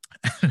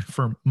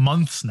for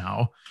months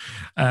now.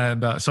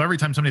 And so every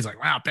time somebody's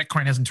like, wow,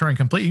 Bitcoin isn't Turing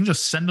complete, you can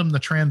just send them the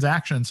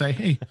transaction and say,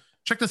 hey,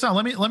 check this out.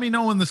 Let me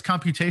know when this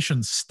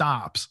computation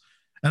stops.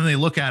 And then they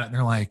look at it and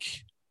they're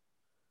like,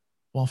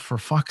 well, for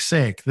fuck's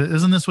sake,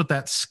 isn't this what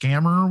that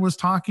scammer was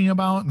talking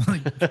about?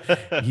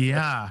 Like,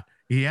 yeah,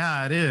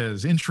 it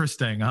is.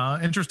 Interesting, huh?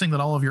 Interesting that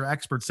all of your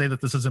experts say that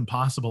this is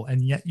impossible,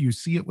 and yet you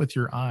see it with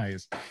your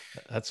eyes.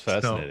 That's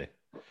fascinating.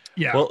 So,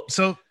 yeah. Well,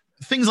 so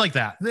things like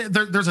that.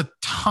 There's a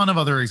ton of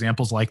other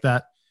examples like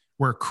that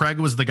where Craig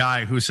was the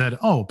guy who said,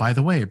 oh, by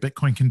the way,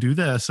 Bitcoin can do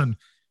this. And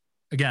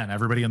again,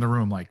 everybody in the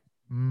room like,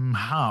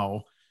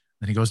 how?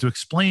 Then he goes to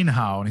explain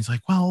how. And he's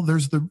like, well,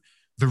 there's the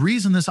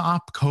reason this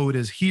op code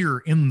is here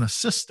in the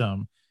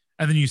system.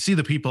 And then you see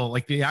the people,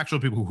 like the actual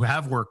people who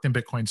have worked in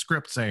Bitcoin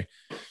script say,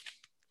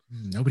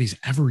 nobody's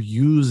ever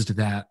used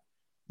that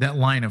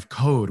line of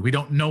code. We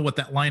don't know what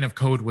that line of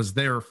code was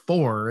there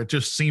for. It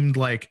just seemed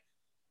like,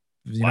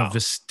 you know,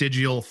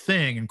 vestigial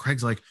thing. And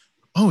Craig's like,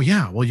 oh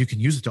yeah, well, you can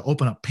use it to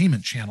open up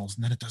payment channels.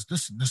 And then it does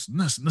this and this and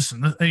this and this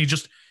and this. And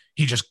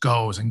he just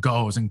goes and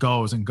goes and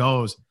goes and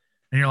goes.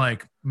 And you're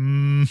like,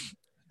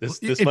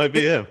 this might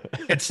be him.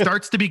 It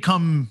starts to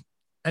become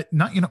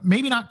not, you know,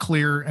 maybe not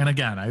clear. And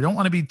again, I don't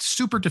want to be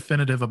super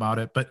definitive about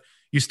it, but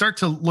you start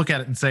to look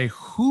at it and say,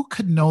 who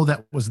could know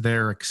that was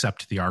there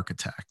except the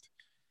architect?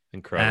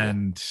 Incredible.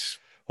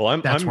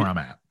 And that's where I'm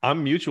at.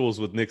 I'm mutuals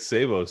with Nick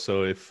Szabo.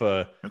 So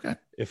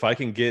if I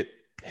can get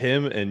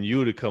him and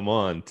you to come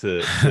on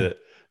to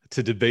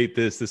debate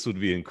this would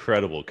be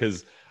incredible.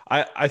 Because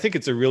I think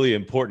it's a really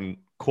important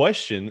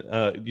question,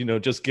 you know,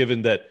 just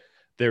given that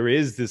there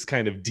is this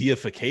kind of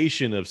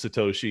deification of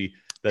Satoshi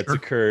that's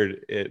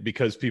occurred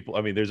because people,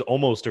 I mean, there's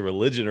almost a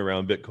religion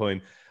around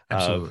Bitcoin.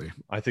 Absolutely.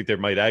 I think there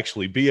might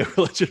actually be a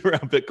religion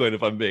around Bitcoin,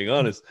 if I'm being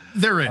honest.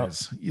 There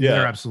is.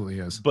 There absolutely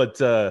is. But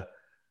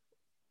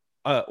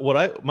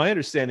my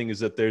understanding is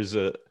that there's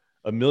a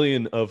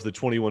million of the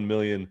 21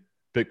 million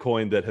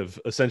Bitcoin that have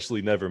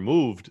essentially never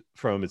moved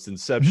from its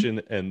inception,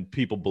 mm-hmm. and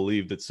people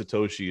believe that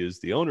Satoshi is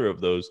the owner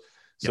of those.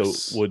 So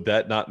would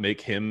that not make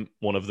him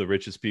one of the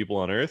richest people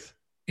on earth?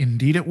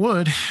 Indeed, it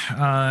would.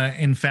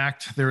 In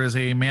fact, there is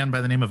a man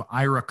by the name of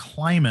Ira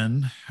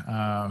Kleiman,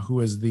 who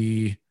is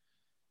the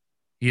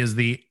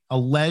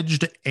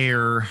alleged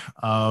heir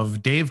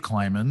of Dave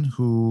Kleiman,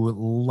 who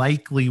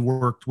likely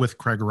worked with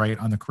Craig Wright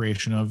on the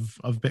creation of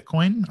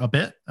Bitcoin a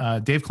bit.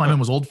 Dave Kleiman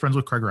was old friends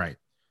with Craig Wright.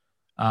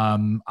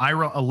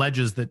 Ira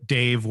alleges that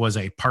Dave was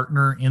a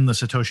partner in the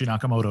Satoshi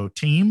Nakamoto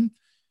team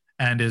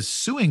and is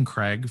suing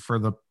Craig for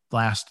the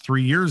last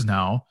 3 years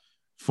now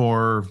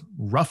for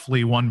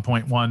roughly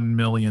 1.1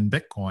 million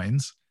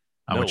Bitcoins,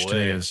 which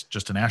today is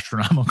just an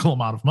astronomical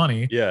amount of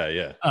money.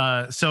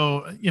 Yeah.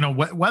 So,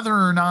 whether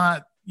or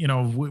not,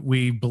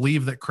 we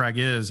believe that Craig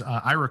is,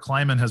 Ira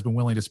Kleiman has been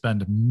willing to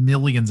spend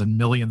millions and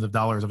millions of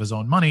dollars of his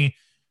own money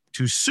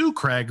to sue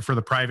Craig for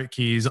the private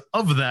keys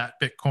of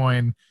that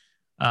Bitcoin.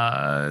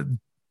 And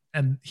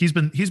he's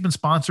been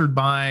sponsored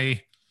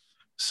by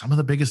some of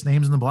the biggest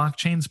names in the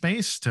blockchain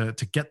space to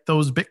get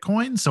those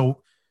Bitcoins.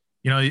 So,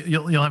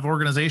 you'll have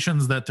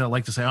organizations that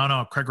like to say, "Oh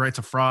no, Craig Wright's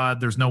a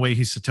fraud. There's no way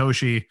he's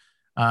Satoshi."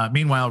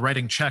 Meanwhile,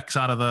 writing checks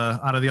out of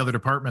the other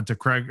department to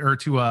Craig or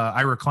to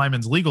Ira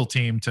Kleiman's legal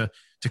team to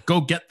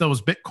go get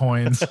those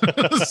Bitcoins.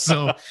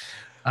 So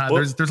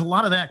there's a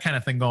lot of that kind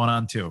of thing going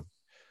on too.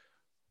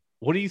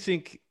 What do you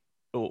think?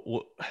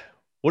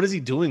 What is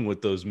he doing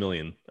with those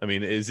million? I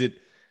mean, is it?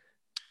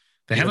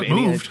 They haven't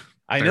moved.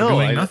 They're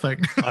doing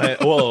nothing.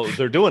 Well,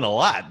 they're doing a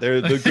lot. They're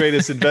the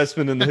greatest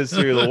investment in the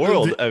history of the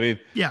world. I mean,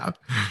 yeah.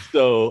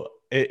 So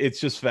it's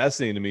just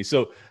fascinating to me.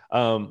 So,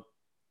 God,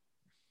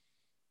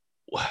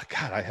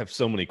 I have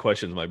so many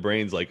questions. My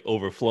brain's like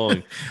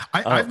overflowing.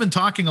 I've been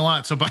talking a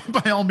lot, so by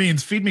all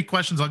means, feed me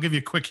questions. I'll give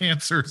you quick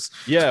answers.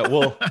 Yeah.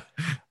 Well,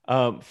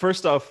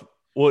 first off,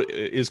 what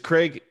is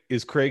Craig?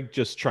 Is Craig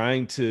just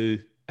trying to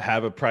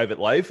have a private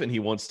life and he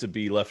wants to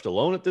be left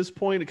alone at this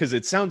point? Because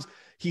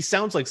he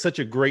sounds like such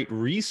a great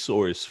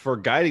resource for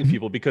guiding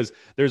people, because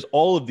there's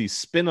all of these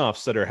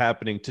spin-offs that are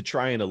happening to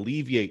try and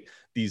alleviate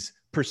these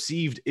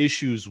perceived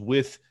issues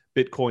with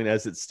Bitcoin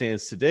as it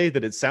stands today,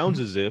 that it sounds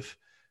as if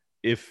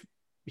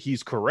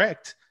he's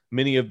correct,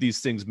 many of these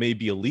things may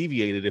be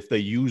alleviated if they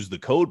use the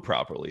code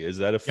properly. Is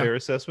that a fair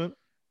assessment?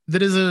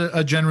 That is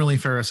a generally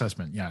fair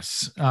assessment.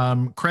 Yes.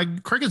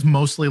 Craig has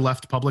mostly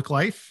left public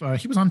life.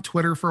 He was on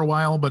Twitter for a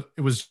while, but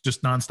it was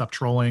just nonstop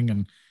trolling.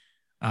 And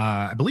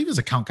I believe his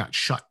account got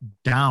shut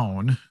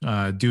down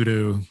due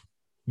to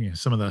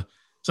some of the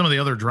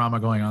other drama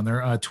going on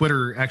there.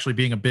 Twitter actually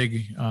being a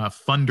big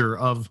funder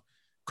of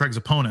Craig's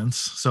opponents.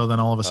 So then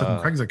all of a sudden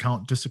Craig's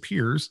account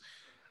disappears.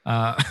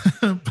 So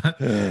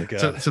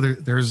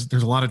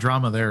there's a lot of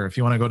drama there. If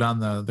you want to go down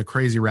the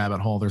crazy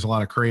rabbit hole, there's a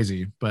lot of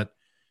crazy. But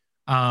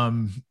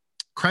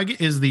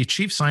Craig is the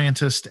chief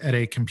scientist at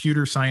a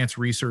computer science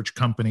research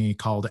company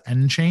called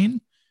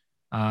nChain,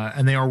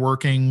 and they are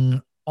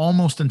working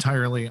almost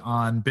entirely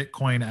on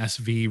Bitcoin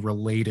SV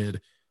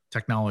related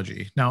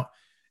technology. Now,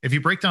 if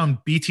you break down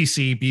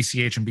BTC,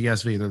 BCH, and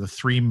BSV, they're the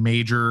three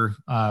major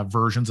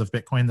versions of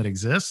Bitcoin that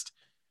exist.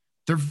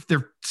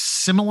 They're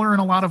similar in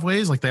a lot of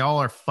ways. Like, they all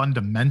are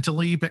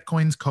fundamentally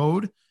Bitcoin's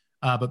code.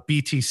 But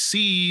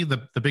BTC,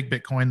 the big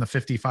Bitcoin, the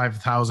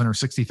 $55,000 or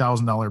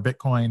 $60,000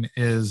 Bitcoin,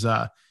 has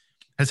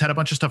had a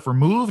bunch of stuff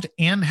removed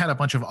and had a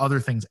bunch of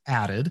other things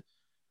added.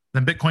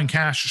 Then Bitcoin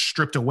Cash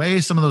stripped away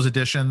some of those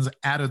additions,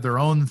 added their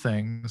own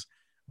things.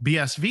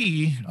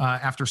 BSV,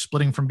 after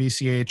splitting from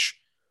BCH,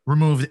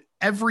 removed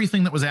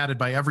everything that was added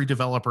by every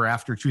developer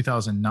after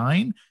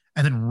 2009,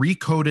 and then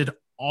recoded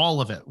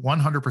all of it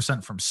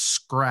 100% from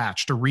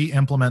scratch to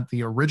re-implement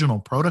the original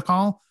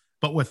protocol,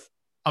 but with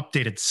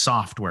updated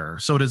software.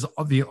 So it is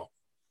the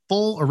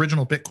full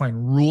original Bitcoin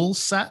rule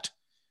set,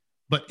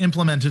 but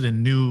implemented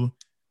in new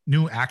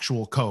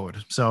actual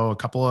code. So a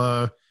couple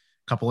of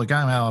guys,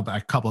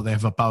 they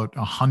have about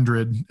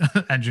 100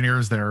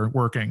 engineers there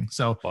working.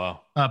 So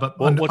wow. But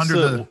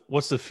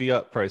what's the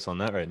fiat price on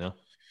that right now?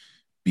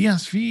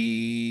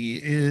 BSV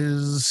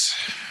is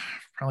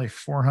probably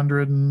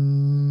 400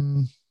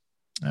 and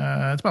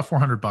it's about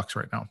 $400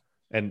 right now.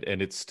 And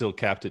it's still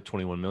capped at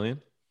 21 million?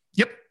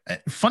 Yep.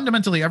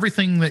 Fundamentally,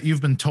 everything that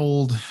you've been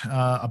told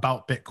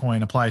about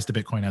Bitcoin applies to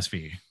Bitcoin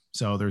SV.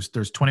 So there's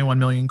 21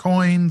 million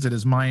coins. It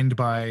is mined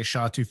by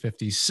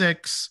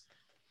SHA-256.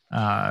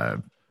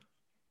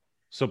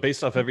 So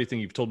based off everything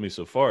you've told me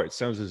so far, it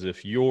sounds as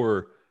if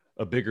you're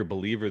a bigger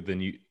believer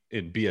in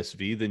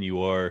BSV than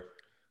you are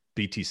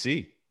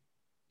BTC.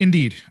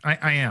 Indeed,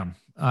 I am.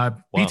 Wow.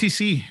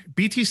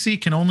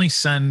 BTC can only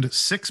send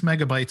 6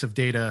 megabytes of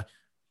data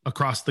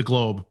across the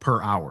globe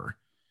per hour.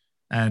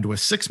 And with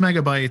 6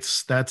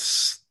 megabytes,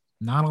 that's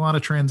not a lot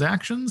of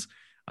transactions.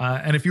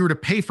 And if you were to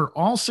pay for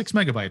all 6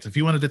 megabytes, if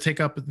you wanted to take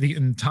up the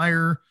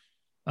entire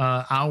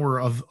hour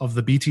of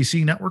the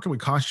BTC network, it would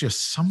cost you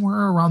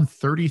somewhere around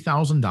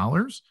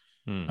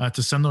 $30,000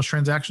 to send those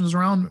transactions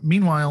around.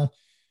 Meanwhile,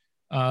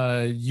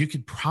 you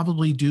could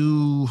probably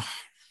do,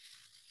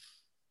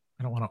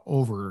 I don't want to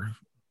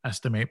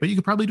overestimate, but you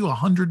could probably do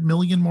 100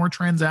 million more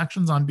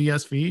transactions on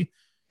BSV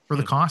for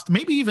the cost,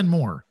 maybe even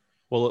more.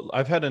 Well,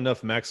 I've had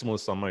enough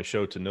maximalists on my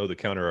show to know the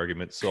counter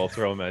argument, so I'll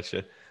throw them at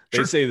you. They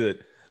Sure. say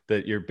that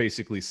that you're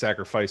basically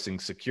sacrificing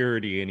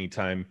security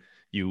anytime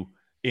you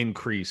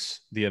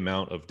increase the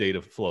amount of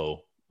data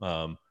flow.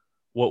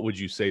 What would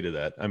you say to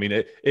that? I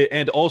mean,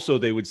 and also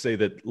they would say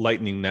that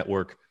Lightning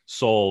Network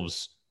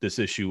solves this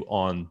issue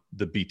on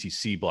the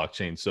BTC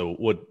blockchain. So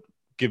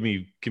give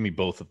me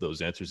both of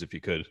those answers if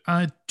you could.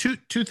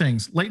 Two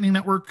things. Lightning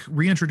Network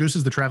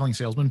reintroduces the traveling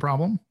salesman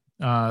problem.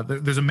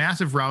 There's a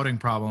massive routing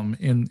problem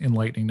in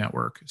Lightning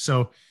Network.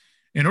 So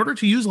in order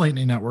to use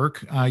Lightning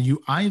Network,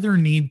 you either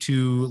need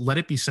to let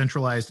it be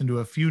centralized into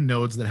a few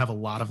nodes that have a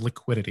lot of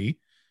liquidity.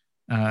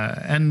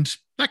 And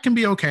that can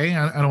be okay.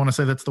 I don't want to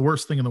say that's the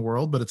worst thing in the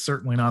world, but it's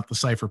certainly not the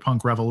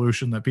cypherpunk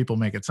revolution that people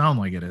make it sound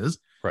like it is.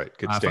 Right.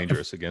 Gets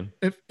dangerous again.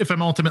 If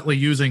I'm ultimately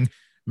using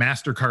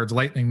MasterCard's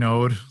Lightning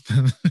node,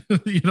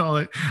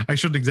 I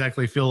shouldn't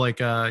exactly feel like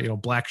a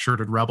black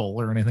shirted rebel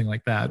or anything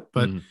like that.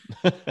 But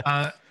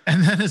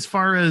and then as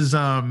far as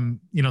the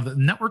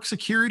network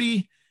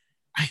security,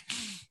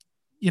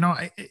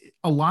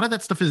 a lot of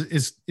that stuff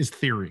is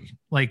theory.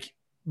 Like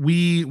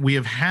we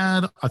have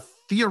had a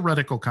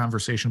theoretical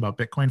conversation about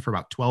Bitcoin for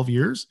about 12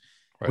 years.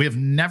 Right. We have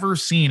never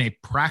seen a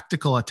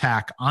practical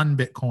attack on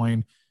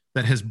Bitcoin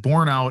that has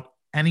borne out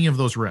any of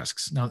those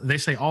risks. Now, they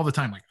say all the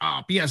time, like,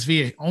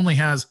 BSV only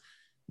has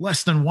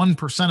less than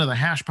 1% of the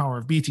hash power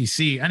of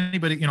BTC.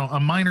 Anybody,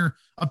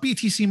 a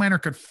BTC miner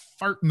could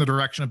fart in the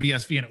direction of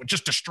BSV and it would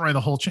just destroy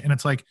the whole chain. And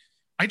it's like,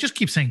 I just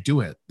keep saying,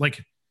 do it.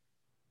 Like,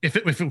 if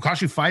it would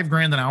cost you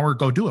 $5,000 an hour,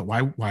 go do it.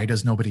 Why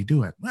does nobody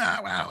do it?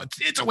 Wow,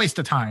 it's a waste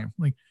of time.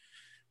 Like,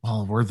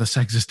 well, we're this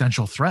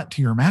existential threat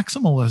to your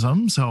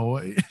maximalism. So,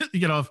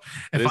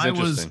 if I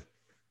was,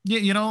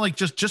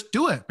 just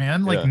do it,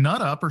 man. Like,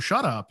 nut up or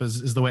shut up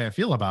is the way I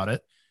feel about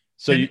it.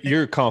 So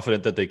you're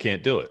confident that they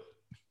can't do it?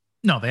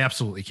 No, they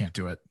absolutely can't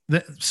do it.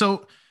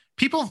 So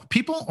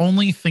people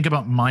only think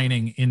about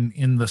mining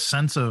in the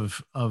sense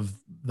of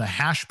the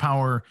hash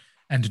power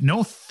and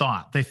no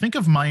thought. They think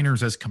of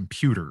miners as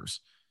computers,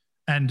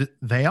 and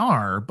they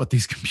are, but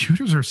these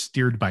computers are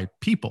steered by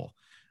people.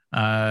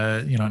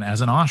 And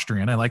as an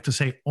Austrian, I like to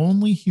say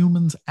only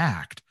humans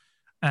act.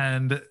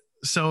 And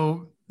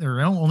so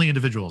only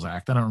individuals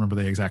act. I don't remember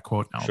the exact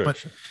quote now, sure.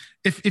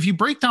 If you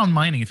break down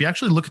mining, if you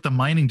actually look at the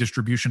mining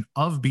distribution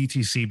of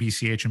BTC,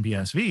 BCH, and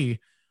BSV,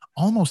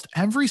 almost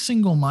every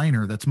single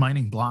miner that's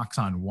mining blocks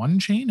on one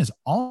chain is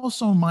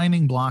also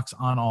mining blocks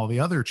on all the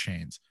other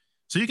chains.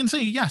 So you can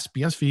say, yes,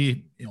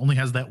 BSV only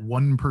has that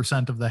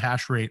 1% of the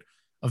hash rate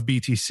of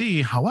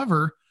BTC.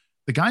 However,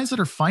 the guys that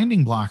are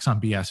finding blocks on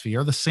BSV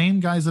are the same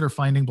guys that are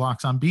finding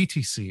blocks on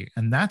BTC.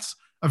 And that's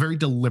a very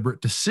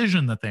deliberate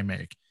decision that they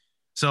make.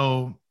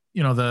 So,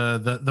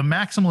 the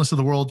maximalists of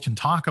the world can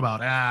talk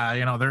about,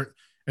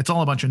 it's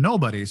all a bunch of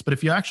nobodies. But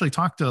if you actually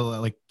talk to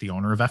like the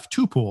owner of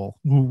F2 Pool,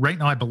 who right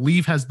now I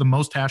believe has the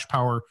most hash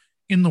power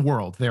in the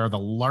world, they are the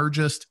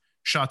largest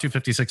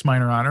SHA-256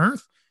 miner on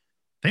earth.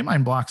 They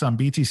mine blocks on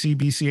BTC,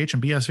 BCH,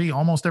 and BSV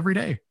almost every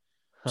day.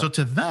 Huh. So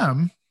to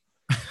them,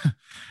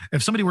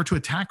 if somebody were to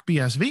attack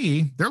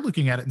BSV, they're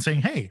looking at it and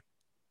saying, hey,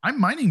 I'm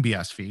mining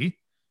BSV.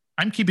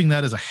 I'm keeping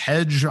that as a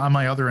hedge on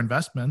my other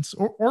investments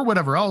or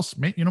whatever else.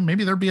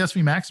 Maybe they're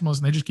BSV maximalists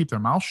and they just keep their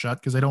mouth shut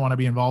because they don't want to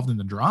be involved in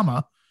the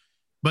drama.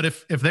 But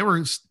if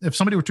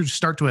somebody were to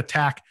start to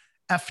attack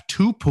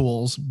F2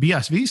 Pool's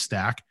BSV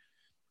stack,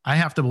 I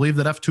have to believe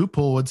that F2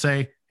 Pool would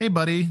say, hey,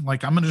 buddy,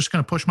 like I'm just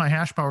going to push my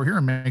hash power here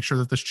and make sure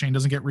that this chain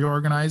doesn't get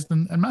reorganized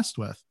and messed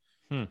with.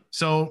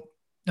 So,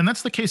 and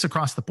that's the case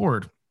across the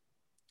board.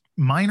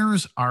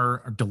 Miners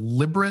are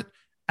deliberate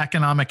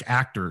economic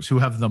actors who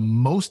have the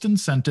most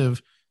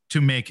incentive to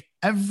make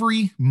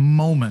every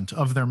moment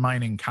of their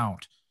mining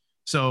count.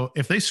 So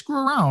if they screw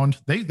around,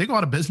 they go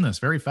out of business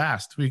very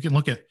fast. We can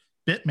look at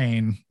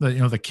Bitmain,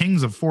 the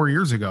kings of 4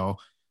 years ago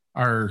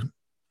are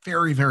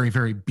very, very,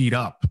 very beat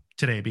up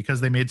today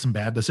because they made some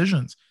bad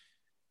decisions.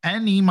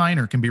 Any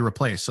miner can be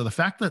replaced. So the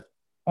fact that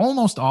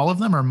almost all of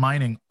them are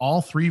mining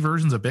all three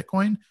versions of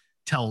Bitcoin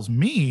tells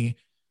me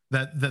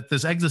that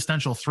this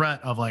existential threat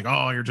of like,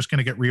 oh, you're just going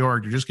to get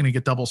reorged, you're just going to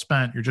get double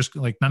spent, you're just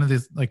like none of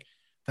this, like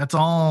that's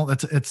all.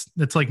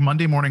 It's like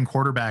Monday morning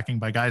quarterbacking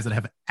by guys that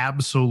have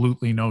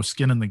absolutely no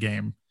skin in the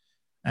game.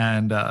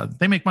 And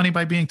they make money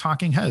by being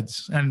talking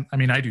heads. And I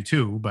mean, I do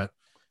too, but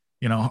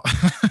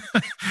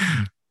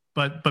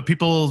but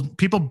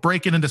people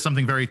break it into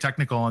something very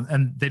technical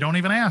and they don't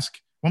even ask.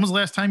 When was the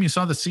last time you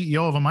saw the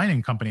CEO of a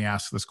mining company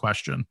ask this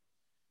question?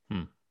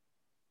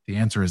 The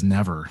answer is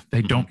never.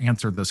 They don't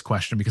answer this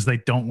question because they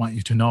don't want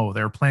you to know.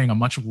 They're playing a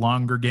much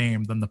longer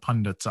game than the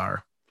pundits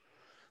are.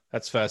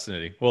 That's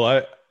fascinating.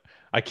 Well,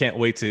 I can't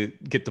wait to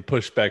get the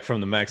pushback from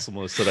the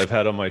maximalists that I've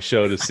had on my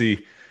show to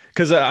see.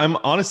 Because I'm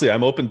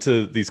open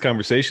to these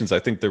conversations. I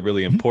think they're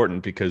really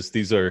important because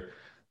there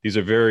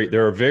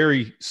are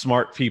very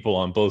smart people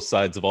on both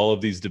sides of all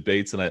of these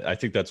debates. And I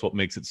think that's what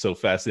makes it so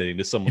fascinating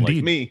to someone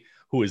like me,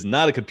 who is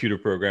not a computer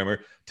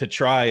programmer, to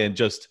try and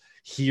just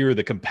hear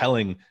the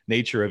compelling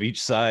nature of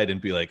each side and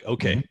be like,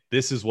 okay,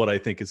 this is what I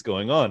think is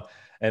going on.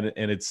 And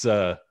it's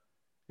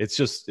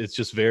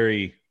just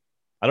very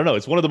I don't know.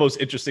 It's one of the most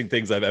interesting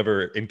things I've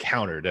ever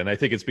encountered. And I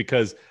think it's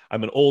because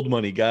I'm an old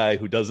money guy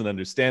who doesn't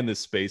understand this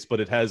space, but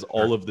it has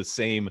all of the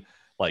same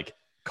like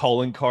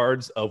calling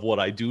cards of what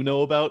I do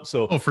know about.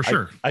 So for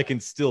sure, I can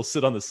still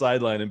sit on the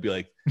sideline and be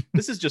like,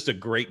 this is just a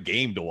great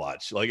game to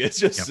watch. Like it's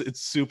just,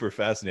 it's super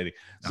fascinating.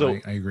 So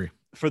I agree.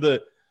 For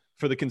the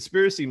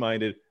conspiracy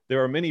minded,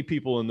 there are many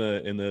people in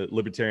the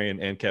libertarian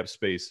ANCAP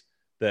space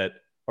that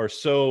are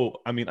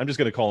so, I mean, I'm just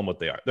going to call them what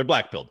they are. They're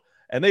black-pilled,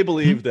 and they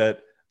believe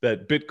that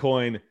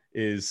Bitcoin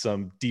is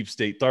some deep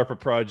state DARPA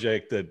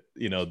project, that,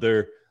 you know,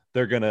 they're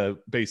going to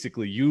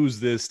basically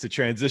use this to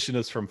transition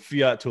us from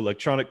fiat to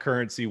electronic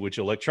currency, which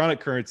electronic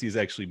currency is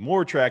actually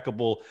more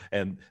trackable.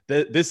 And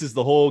this is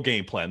the whole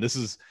game plan. This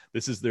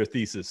is their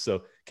thesis.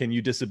 So can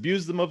you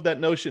disabuse them of that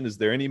notion? Is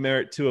there any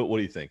merit to it? What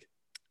do you think?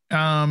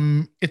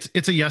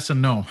 It's a yes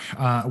and no.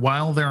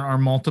 While there are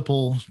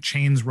multiple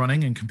chains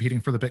running and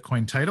competing for the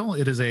Bitcoin title,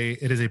 it is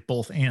a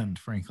both and,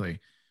 frankly.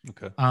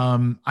 Okay.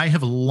 I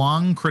have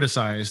long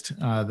criticized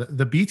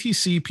the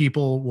BTC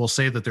people will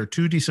say that they're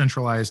too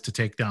decentralized to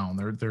take down.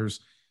 There's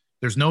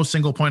no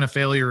single point of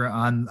failure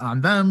on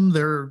them.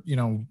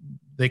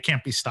 They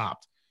can't be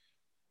stopped.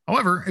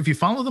 However, if you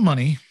follow the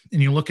money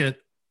and you look at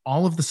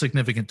all of the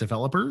significant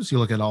developers, you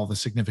look at all the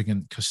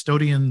significant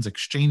custodians,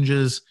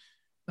 exchanges,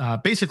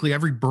 basically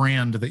every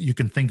brand that you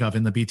can think of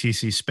in the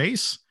BTC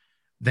space,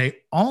 they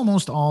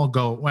almost all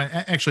go. Well,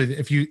 actually,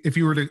 if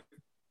you were to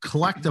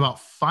collect about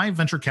 5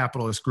 venture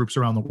capitalist groups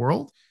around the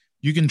world,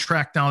 you can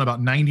track down about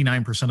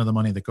 99% of the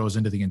money that goes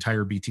into the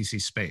entire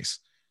BTC space.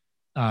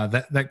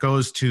 That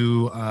goes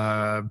to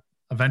a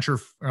venture.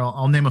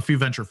 I'll name a few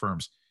venture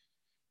firms.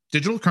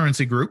 Digital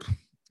Currency Group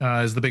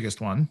is the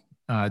biggest one.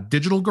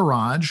 Digital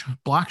Garage,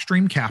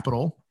 Blockstream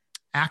Capital,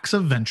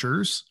 AXA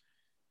Ventures,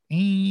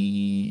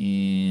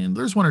 and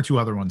there's one or two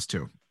other ones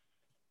too.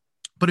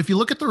 But if you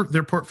look at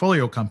their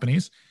portfolio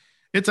companies,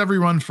 it's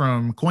everyone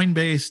from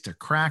Coinbase to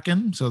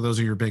Kraken. So those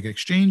are your big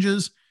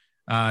exchanges.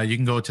 You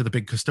can go to the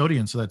big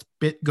custodians. So that's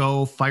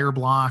BitGo,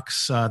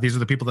 Fireblocks. These are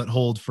the people that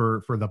hold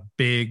for the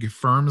big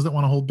firms that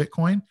want to hold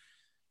Bitcoin.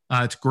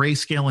 It's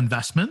Grayscale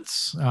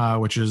Investments,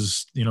 which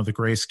is, the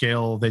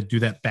Grayscale. They do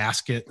that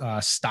basket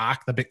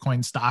stock, the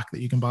Bitcoin stock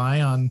that you can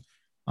buy on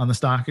the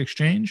stock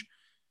exchange.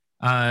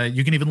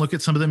 You can even look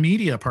at some of the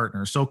media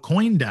partners. So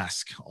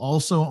CoinDesk,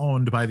 also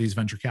owned by these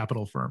venture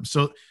capital firms.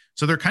 So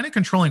they're kind of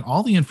controlling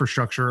all the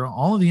infrastructure,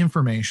 all of the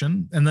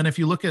information. And then if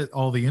you look at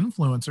all the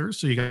influencers,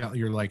 so you got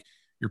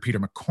your Peter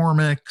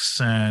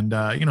McCormick's and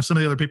some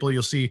of the other people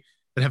you'll see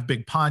that have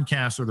big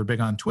podcasts or they're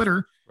big on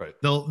Twitter. Right.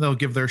 They'll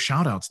give their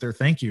shout outs, their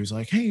thank yous,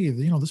 like, hey,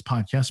 this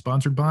podcast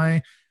sponsored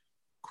by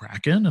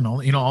Kraken and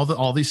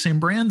all these same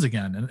brands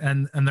again.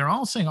 And they're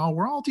all saying, oh,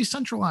 we're all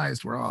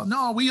decentralized.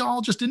 We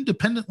all just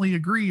independently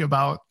agree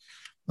about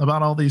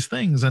all these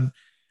things. And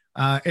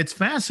it's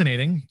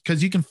fascinating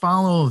because you can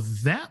follow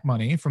that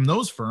money from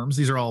those firms.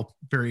 These are all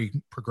very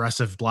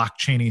progressive,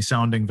 blockchain-y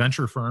sounding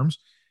venture firms.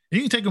 And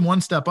you can take them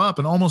one step up,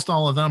 and almost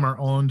all of them are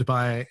owned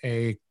by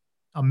a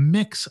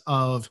mix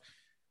of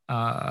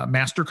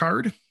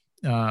MasterCard,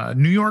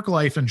 New York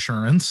Life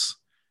Insurance,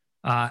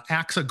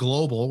 AXA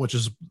Global, which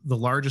is the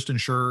largest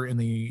insurer in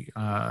the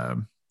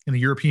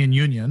European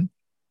Union,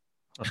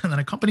 and then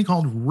a company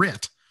called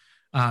RIT.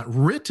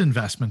 RIT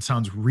Investment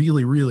sounds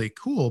really, really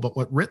cool, but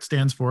what RIT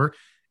stands for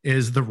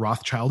is the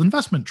Rothschild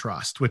Investment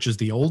Trust, which is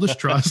the oldest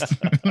trust.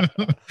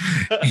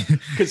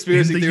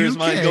 Conspiracy theorist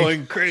mind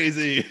going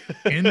crazy.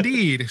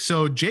 Indeed.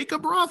 So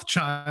Jacob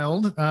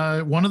Rothschild,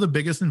 one of the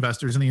biggest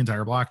investors in the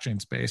entire blockchain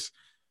space.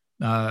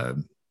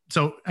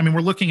 So, I mean,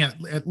 we're looking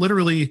at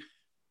literally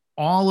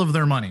all of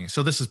their money.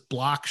 So this is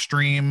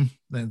Blockstream.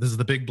 This is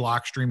the big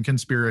Blockstream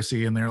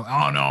conspiracy. And they're like,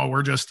 oh no,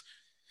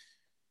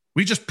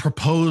 we just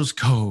propose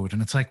code.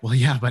 And it's like, well,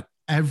 yeah, but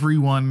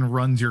everyone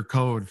runs your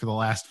code for the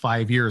last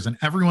 5 years, and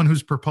everyone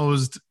who's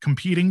proposed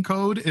competing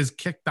code is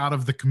kicked out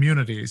of the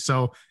community.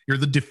 So you're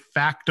the de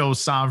facto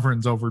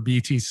sovereigns over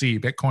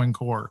BTC, Bitcoin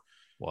Core.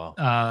 Wow.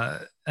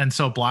 And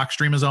so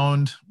Blockstream is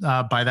owned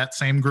by that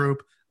same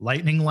group.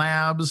 Lightning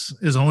Labs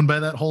is owned by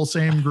that whole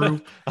same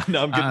group.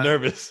 Now I'm getting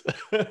nervous.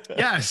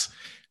 Yes.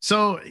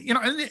 So,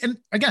 and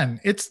again,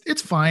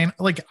 it's fine.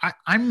 Like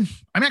I'm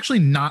actually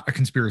not a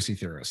conspiracy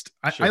theorist.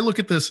 Sure. I look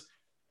at this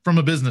from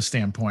a business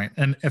standpoint.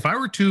 And if I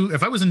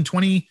was in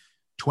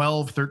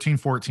 2012, 13,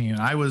 14,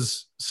 I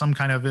was some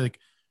kind of like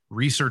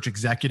research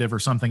executive or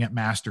something at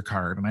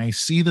MasterCard, and I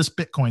see this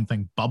Bitcoin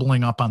thing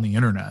bubbling up on the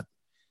internet,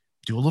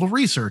 do a little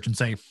research and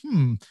say,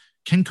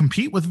 can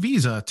compete with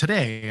Visa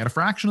today at a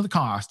fraction of the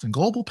cost and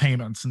global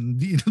payments and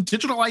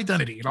digital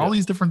identity and all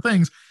these different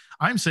things.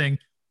 I'm saying,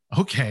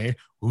 okay,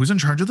 who's in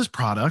charge of this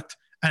product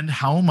and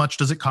how much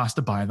does it cost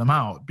to buy them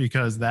out?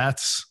 Because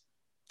that's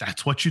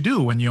what you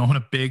do when you own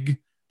a big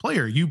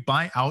player. You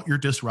buy out your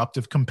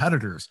disruptive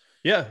competitors.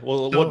 Yeah.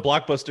 Well, what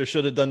Blockbuster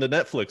should have done to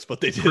Netflix,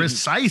 but they didn't.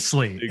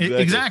 Precisely.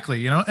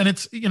 Exactly. And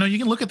it's, you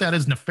can look at that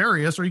as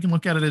nefarious, or you can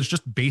look at it as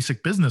just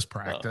basic business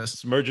practice.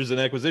 It's mergers and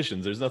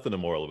acquisitions. There's nothing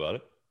immoral about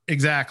it.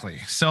 Exactly.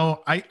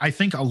 So I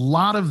think a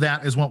lot of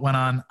that is what went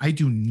on. I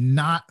do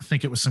not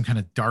think it was some kind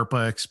of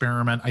DARPA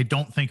experiment. I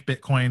don't think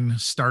Bitcoin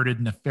started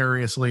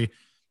nefariously.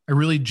 I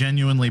really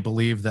genuinely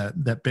believe that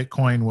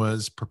Bitcoin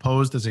was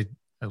proposed as a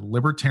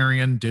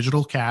libertarian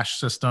digital cash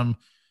system.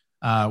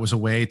 Was a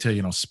way to,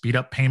 you know, speed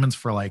up payments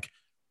for like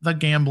the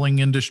gambling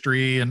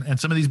industry and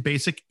some of these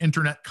basic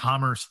internet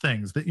commerce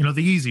things that, you know,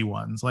 the easy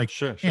ones like,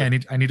 Sure. Yeah,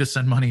 I need to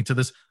send money to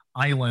this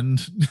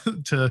island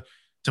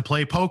to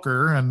play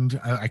poker, and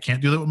I can't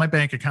do that with my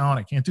bank account.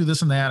 I can't do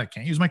this and that. I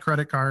can't use my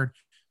credit card.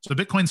 So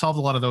Bitcoin solved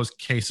a lot of those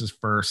cases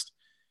first.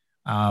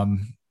 A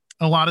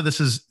lot of this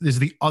is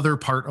the other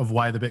part of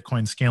why the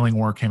Bitcoin scaling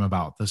war came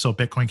about. So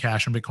Bitcoin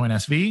Cash and Bitcoin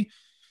SV,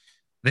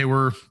 they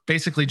were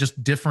basically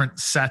just different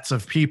sets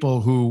of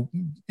people who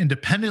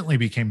independently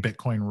became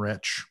Bitcoin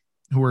rich,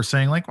 who were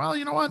saying like, well,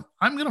 you know what?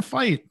 I'm going to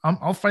fight.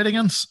 I'll fight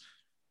against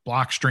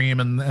Blockstream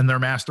and their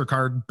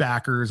MasterCard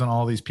backers and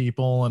all these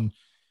people. And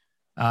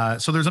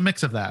so there's a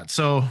mix of that.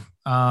 So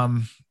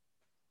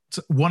it's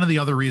one of the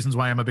other reasons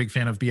why I'm a big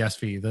fan of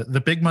BSV.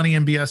 The big money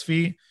in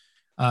BSV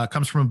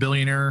comes from a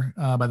billionaire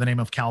by the name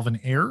of Calvin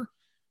Ayre.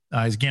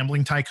 He's a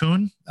gambling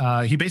tycoon.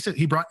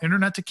 He brought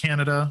internet to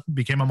Canada,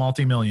 became a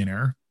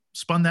multimillionaire,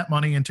 spun that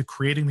money into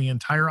creating the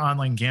entire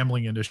online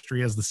gambling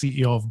industry as the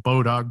CEO of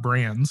Bodog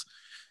Brands.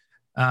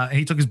 And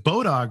he took his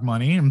Bodog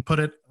money and put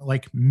it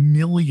like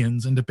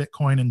millions into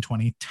Bitcoin in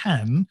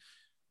 2010.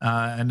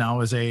 And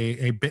now is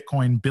a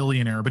Bitcoin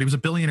billionaire, but he was a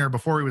billionaire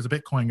before he was a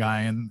Bitcoin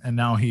guy. And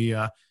now he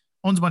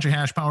owns a bunch of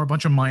hash power, a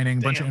bunch of mining,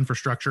 a bunch of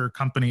infrastructure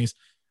companies,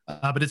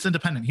 but it's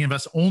independent. He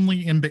invests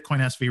only in Bitcoin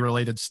SV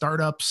related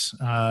startups,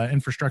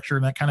 infrastructure,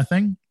 and that kind of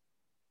thing.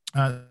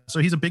 So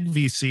he's a big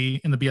VC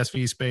in the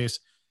BSV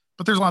space,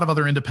 but there's a lot of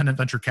other independent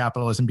venture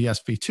capitalists in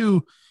BSV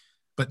too,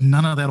 but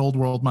none of that old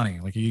world money.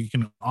 Like you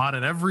can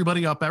audit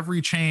everybody up every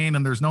chain,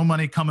 and there's no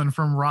money coming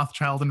from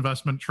Rothschild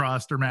Investment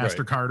Trust or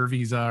MasterCard or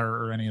Visa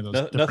or any of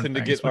those. Nothing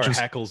to things, get our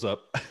hackles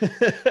up.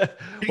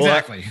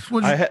 Exactly.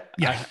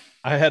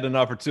 I had an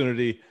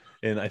opportunity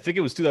in, I think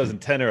it was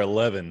 2010 or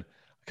 11,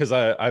 because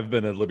I've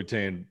been a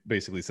libertarian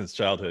basically since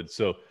childhood.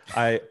 So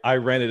I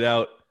rented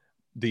out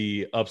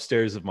the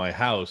upstairs of my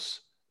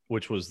house,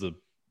 which was the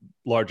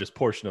largest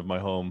portion of my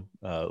home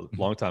a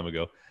long time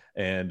ago.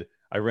 And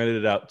I rented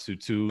it out to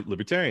two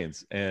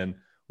libertarians. And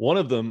one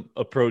of them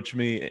approached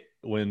me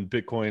when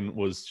Bitcoin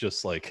was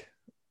just like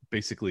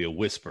basically a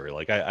whisper.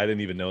 Like I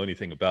didn't even know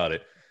anything about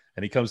it.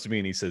 And he comes to me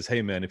and he says,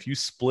 hey man, if you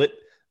split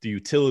the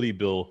utility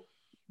bill,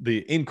 the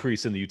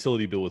increase in the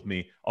utility bill with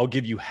me, I'll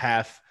give you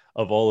half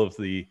of all of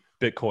the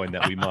Bitcoin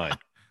that we mine.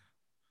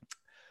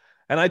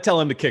 And I tell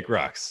him to kick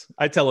rocks.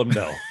 I tell him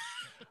no.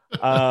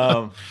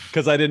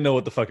 Because I didn't know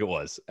what the fuck it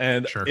was.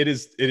 And it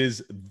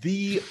is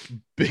the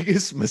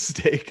biggest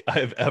mistake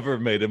I've ever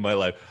made in my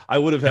life. I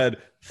would have had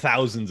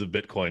thousands of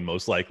Bitcoin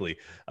most likely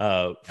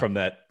from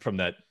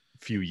that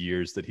few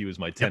years that he was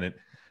my tenant.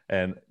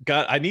 And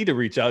God, I need to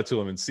reach out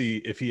to him and see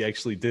if he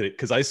actually did it.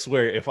 Because I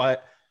swear, if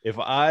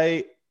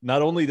I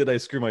not only did I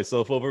screw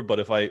myself over, but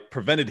if I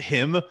prevented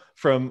him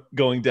from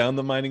going down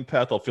the mining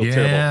path, I'll feel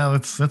terrible. Yeah,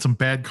 that's some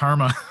bad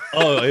karma.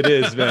 Oh, it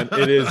is, man.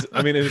 It is.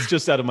 I mean, it's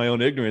just out of my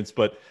own ignorance,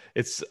 but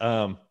it's,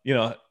 you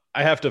know,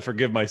 I have to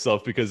forgive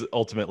myself because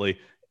ultimately,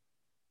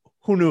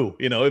 who knew?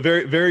 You know,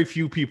 very, very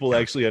few people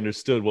actually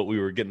understood what we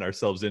were getting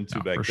ourselves into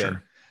back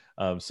then.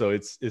 Sure. So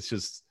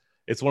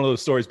it's one of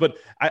those stories. But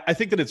I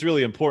think that it's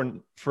really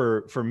important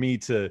for me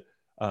to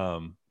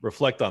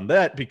reflect on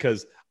that,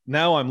 because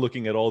now I'm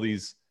looking at all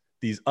these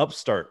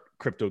upstart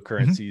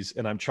cryptocurrencies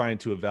and I'm trying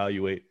to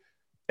evaluate,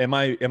 am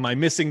I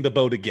missing the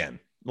boat again?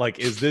 Like,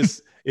 is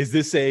this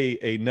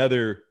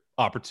another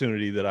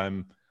opportunity that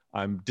I'm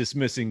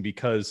dismissing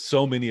because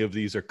so many of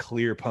these are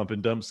clear pump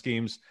and dump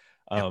schemes?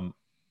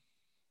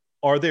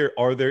 Are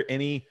there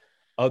any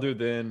other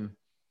than,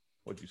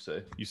 what'd you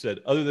say? You said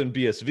other than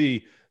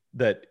BSV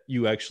that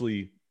you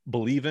actually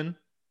believe in?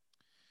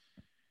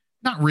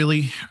 Not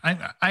really.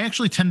 I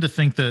actually tend to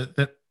think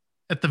that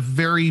at the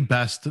very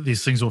best,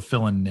 these things will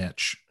fill a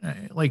niche.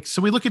 Like, so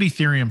we look at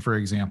Ethereum, for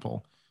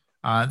example.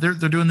 They're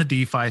doing the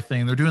DeFi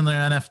thing. They're doing the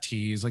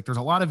NFTs. Like, there's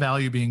a lot of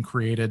value being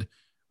created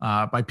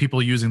by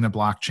people using the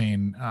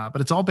blockchain,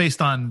 but it's all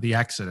based on the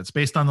exit. It's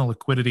based on the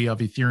liquidity of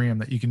Ethereum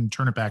that you can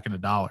turn it back into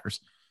dollars.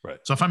 Right.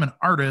 So if I'm an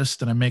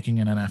artist and I'm making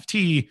an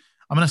NFT,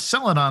 I'm going to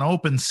sell it on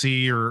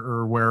OpenSea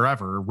or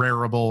wherever,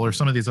 Rarible or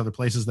some of these other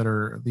places that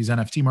are these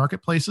NFT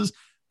marketplaces.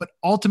 But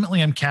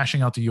ultimately, I'm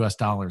cashing out to US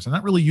dollars. I'm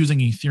not really using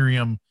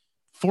Ethereum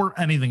for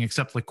anything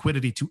except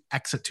liquidity to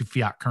exit to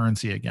fiat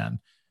currency again.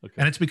 Okay.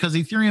 And it's because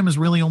Ethereum is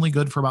really only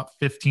good for about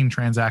 15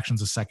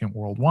 transactions a second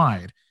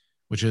worldwide,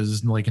 which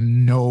is like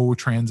no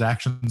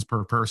transactions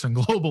per person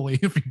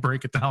globally if you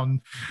break it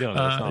down, do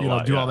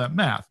all that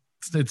math.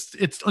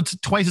 It's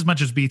twice as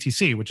much as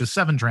BTC, which is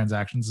 7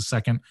 transactions a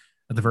second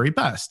at the very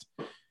best.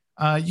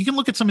 You can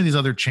look at some of these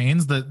other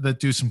chains that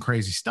do some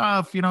crazy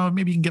stuff. You know,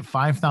 maybe you can get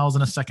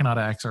 5,000 a second out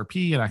of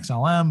XRP and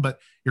XLM, but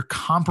you're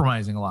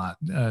compromising a lot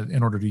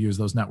in order to use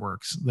those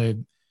networks.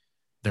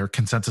 Their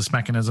consensus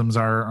mechanisms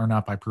are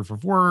not by proof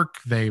of work.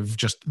 They've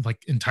just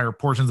like entire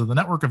portions of the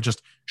network have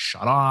just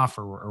shut off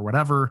or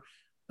whatever.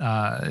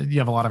 You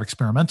have a lot of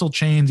experimental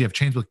chains. You have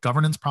chains with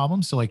governance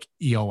problems. So like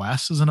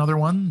EOS is another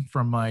one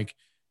from like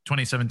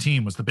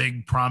 2017 was the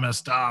big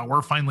promised,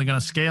 we're finally going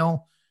to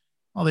scale.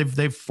 Well,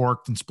 they've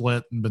forked and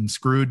split and been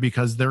screwed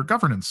because their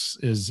governance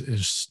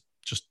is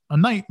just a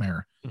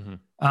nightmare.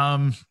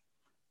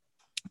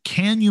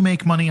 Can you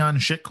make money on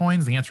shit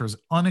coins? The answer is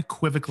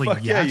unequivocally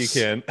yes.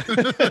 Yeah, you can.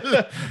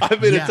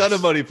 I've made a ton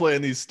of money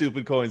playing these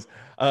stupid coins.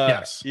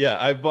 Yes. Yeah,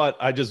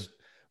 I just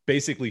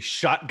basically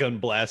shotgun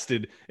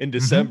blasted in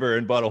December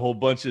and bought a whole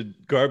bunch of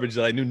garbage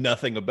that I knew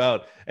nothing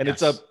about. And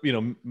it's up,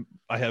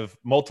 I have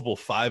multiple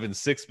 5 and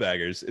 6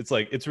 baggers. It's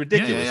like, it's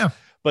ridiculous. Yeah.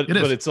 But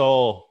it's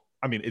all,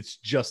 I mean, it's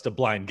just a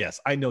blind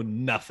guess. I know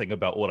nothing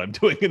about what I'm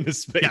doing in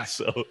this space. Yes.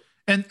 So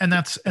and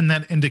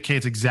that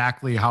indicates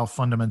exactly how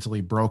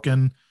fundamentally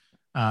broken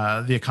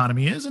the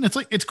economy is. And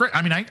it's great.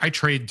 I mean, I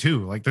trade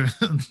too. Like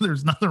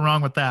there's nothing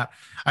wrong with that.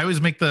 I always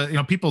make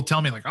people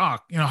tell me like,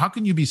 how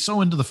can you be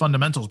so into the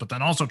fundamentals, but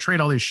then also trade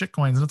all these shit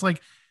coins? And it's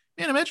like,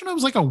 man, imagine I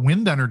was like a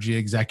wind energy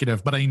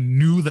executive, but I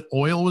knew that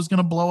oil was going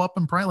to blow up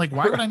in price. Like,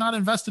 why would I not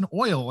invest in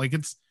oil? Like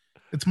it's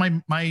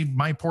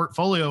my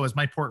portfolio is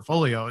my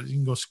portfolio. You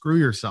can go screw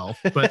yourself.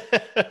 But,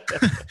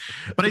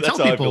 but I tell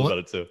people I feel about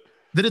it too.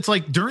 That it's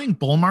like during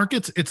bull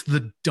markets, it's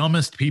the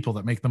dumbest people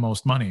that make the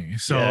most money.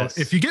 So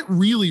if you get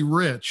really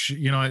rich,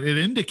 it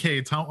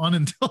indicates how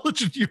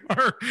unintelligent you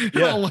are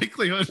in all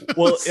likelihood.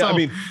 Well, I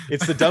mean,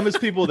 it's the dumbest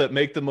people that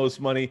make the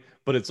most money,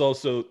 but it's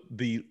also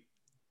the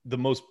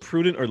most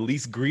prudent or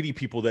least greedy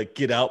people that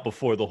get out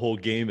before the whole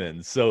game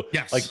ends. So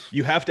like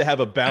you have to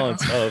have a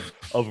balance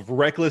of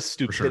reckless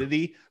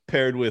stupidity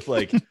paired with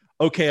like,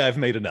 okay, I've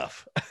made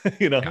enough,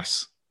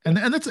 Yes. And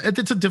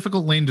it's a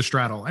difficult lane to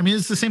straddle. I mean,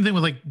 it's the same thing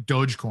with like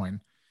Dogecoin.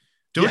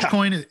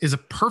 Dogecoin is a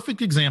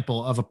perfect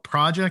example of a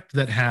project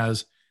that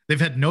they've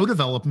had no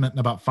development in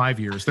about 5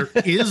 years. There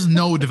is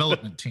no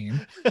development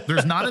team.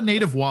 There's not a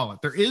native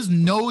wallet. There is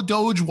no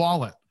Doge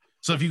wallet.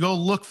 So if you go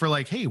look for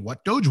like, hey,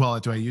 what Doge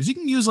wallet do I use? You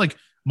can use like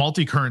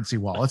multi-currency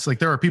wallets. Like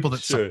there are people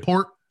that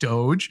support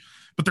Doge,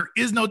 but there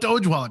is no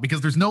Doge wallet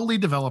because there's no lead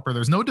developer.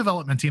 There's no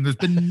development team. There's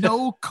been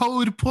no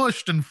code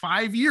pushed in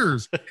 5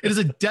 years. It is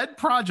a dead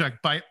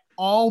project by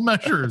all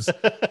measures,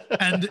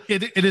 and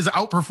it has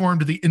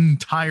outperformed the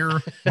entire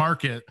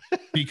market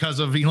because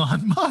of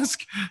Elon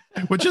Musk,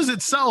 which is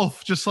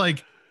itself just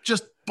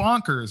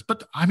bonkers.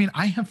 But I mean,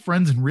 I have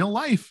friends in real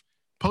life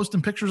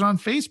posting pictures on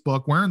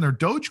Facebook wearing their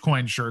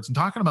Dogecoin shirts and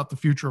talking about the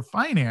future of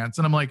finance,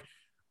 and I'm like,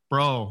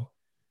 bro,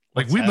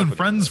 like we've been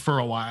friends for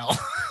a while.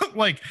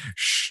 like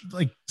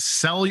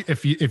sell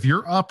if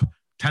you're up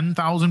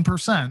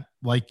 10,000%,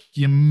 like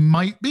you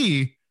might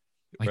be.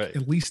 Like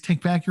at least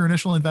take back your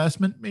initial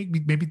investment,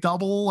 maybe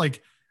double.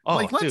 Like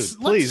let's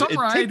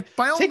ride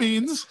by all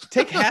means.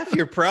 Take half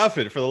your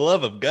profit for the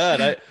love of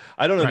God.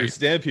 I don't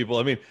understand people.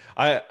 I mean,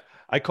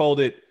 I called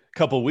it a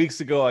couple of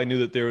weeks ago. I knew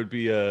that there would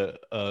be a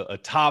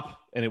top,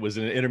 and it was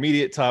an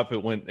intermediate top.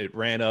 It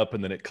ran up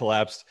and then it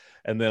collapsed.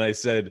 And then I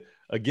said,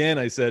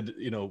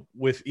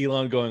 with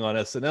Elon going on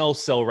SNL,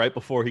 sell right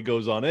before he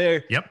goes on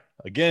air. Yep.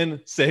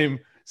 Again, same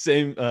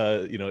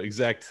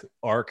exact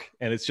arc,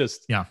 and it's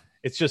just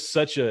It's just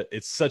such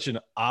an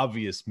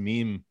obvious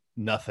meme.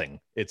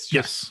 Nothing. It's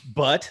just,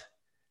 but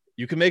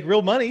you can make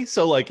real money.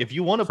 So like, if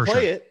you want to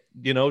play it,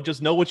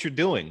 just know what you're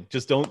doing.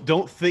 Just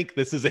don't think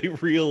this is a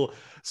real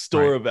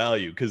store of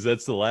value, because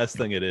that's the last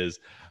thing it is.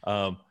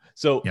 God,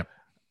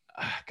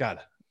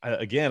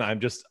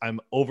 I'm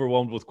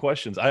overwhelmed with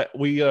questions.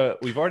 We've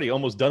already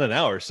almost done an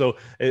hour, so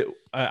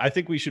I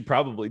think we should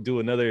probably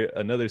do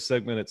another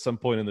segment at some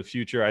point in the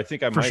future. I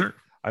think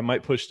I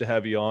might push to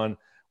have you on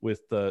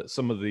with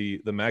some of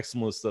the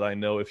maximalists that I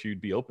know, if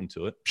you'd be open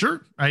to it.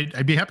 Sure.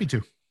 I'd be happy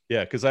to.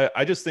 Yeah. Cause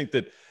I just think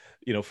that,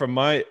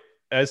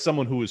 as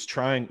someone who is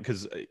trying,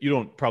 because you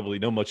don't probably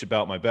know much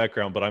about my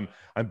background, but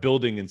I'm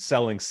building and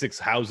selling 6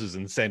 houses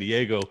in San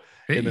Diego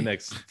in the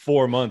next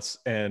 4 months.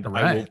 And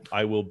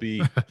I will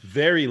be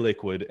very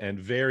liquid and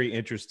very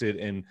interested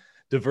in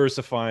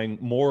diversifying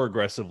more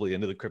aggressively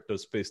into the crypto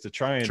space to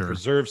try and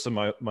preserve some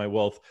of my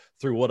wealth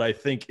through what I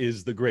think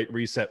is the great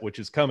reset, which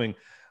is coming.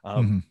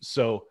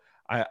 So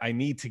I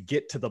need to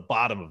get to the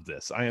bottom of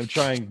this. I am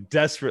trying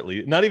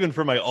desperately, not even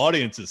for my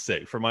audience's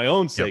sake, for my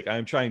own sake, I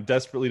am trying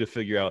desperately to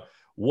figure out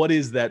what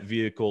is that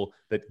vehicle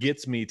that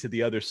gets me to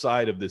the other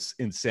side of this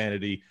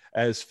insanity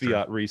as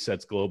fiat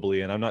resets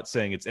globally. And I'm not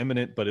saying it's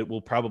imminent, but it will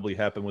probably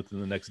happen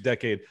within the next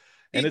decade.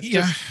 And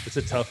it's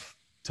a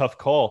tough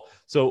call.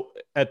 So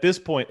at this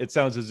point, it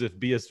sounds as if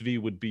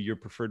BSV would be your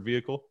preferred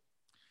vehicle.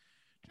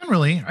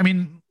 Generally, I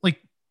mean, like,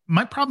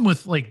 my problem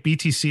with like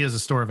BTC as a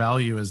store of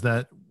value is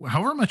that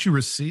however much you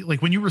receive,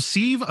 like when you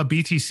receive a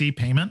BTC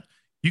payment,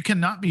 you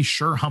cannot be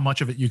sure how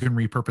much of it you can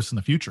repurpose in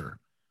the future.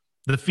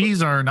 The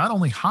fees are not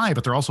only high,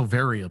 but they're also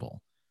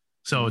variable.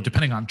 So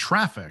depending on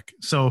traffic.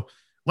 So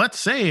let's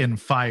say in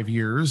 5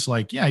 years,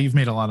 like, you've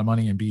made a lot of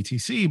money in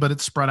BTC, but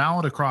it's spread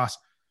out across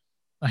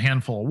a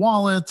handful of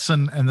wallets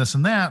and this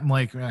and that. I'm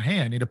like,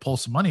 hey, I need to pull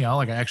some money out.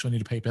 Like I actually need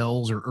to pay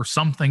bills or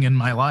something in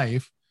my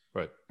life.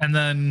 Right. And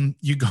then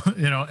you go,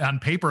 on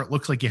paper, it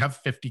looks like you have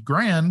 50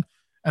 grand.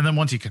 And then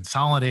once you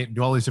consolidate and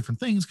do all these different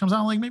things, it comes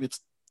out like maybe it's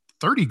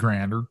 30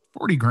 grand or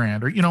 40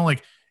 grand, or,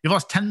 like you've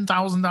lost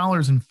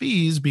 $10,000 in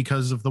fees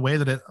because of the way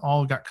that it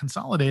all got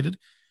consolidated.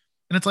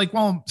 And it's like,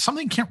 well,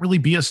 something can't really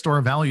be a store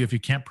of value if you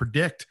can't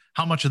predict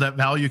how much of that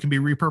value can be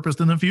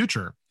repurposed in the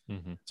future.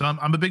 Mm-hmm. So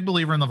I'm a big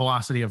believer in the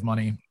velocity of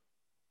money.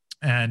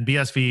 And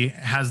BSV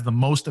has the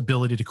most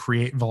ability to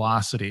create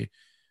velocity.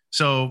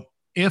 So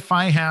if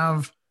I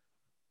have,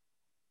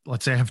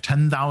 let's say I have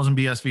 10,000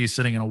 BSV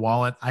sitting in a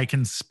wallet, I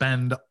can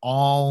spend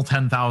all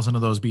 10,000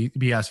 of those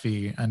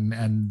BSV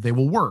and they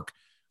will work.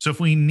 So if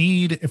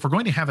we're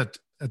going to have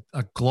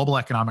a global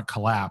economic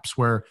collapse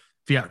where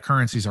fiat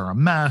currencies are a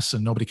mess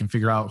and nobody can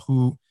figure out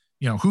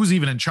who's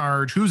even in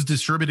charge, who's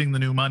distributing the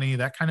new money,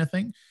 that kind of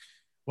thing.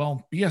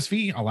 Well,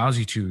 BSV allows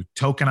you to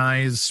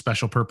tokenize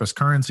special purpose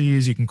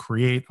currencies. You can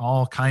create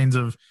all kinds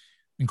of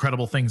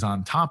incredible things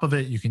on top of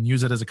it. You can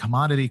use it as a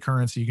commodity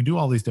currency. You can do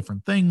all these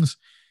different things.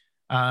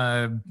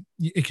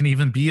 It can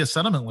even be a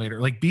settlement layer.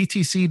 Like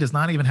BTC does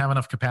not even have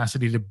enough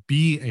capacity to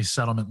be a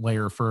settlement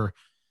layer for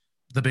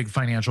the big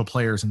financial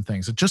players and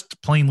things. It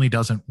just plainly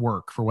doesn't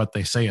work for what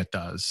they say it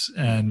does.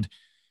 And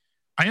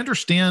I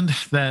understand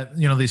that,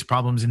 these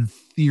problems in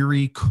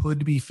theory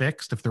could be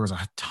fixed if there was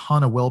a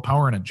ton of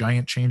willpower and a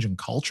giant change in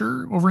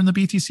culture over in the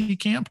BTC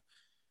camp.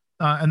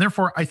 And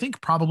therefore, I think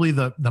probably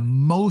the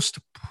most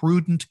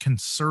prudent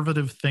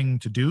conservative thing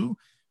to do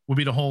would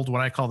be to hold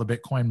what I call the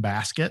Bitcoin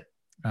basket.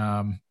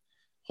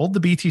 Hold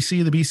the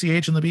BTC, the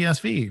BCH, and the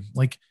BSV.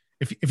 Like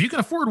if you can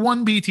afford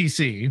one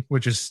BTC,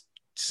 which is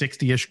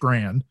 60-ish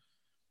grand,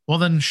 well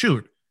then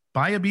shoot.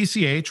 Buy a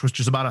BCH,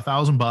 which is about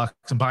 $1,000,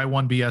 and buy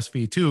one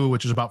BSV too,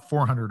 which is about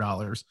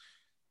 $400.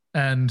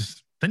 And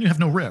then you have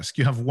no risk.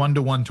 You have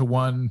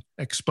 1-to-1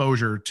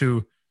 exposure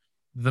to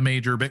the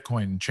major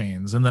Bitcoin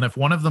chains. And then if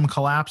one of them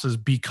collapses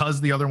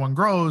because the other one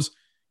grows,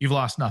 you've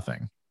lost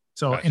nothing.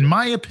 So in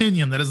my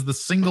opinion, that is the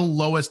single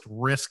lowest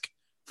risk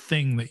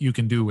thing that you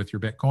can do with your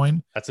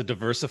Bitcoin. That's a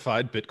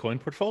diversified Bitcoin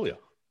portfolio.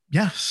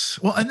 Yes.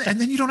 Well, and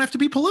then you don't have to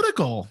be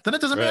political. Then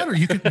it doesn't matter.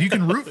 You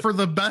can root for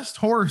the best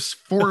horse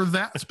for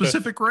that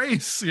specific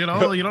race. You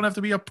don't have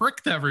to be a prick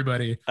to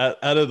everybody.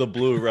 Out of the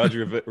blue,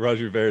 Roger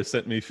Ver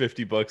sent me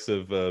 $50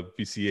 of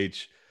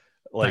BCH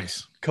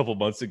nice. A couple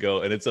months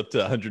ago, and it's up to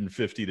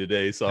 150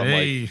 today. So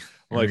I'm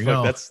like,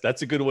 fuck,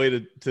 that's a good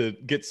way to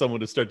get someone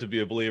to start to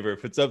be a believer.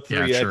 If it's up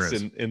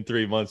 3x in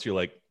 3 months, you're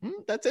like,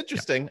 that's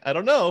interesting. Yeah. I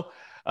don't know.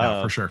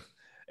 For sure.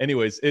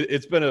 Anyways,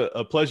 it's been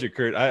a pleasure,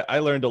 Kurt. I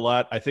learned a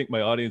lot. I think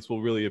my audience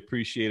will really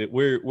appreciate it.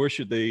 Where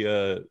should they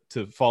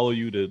to follow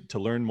you to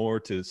learn more,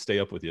 to stay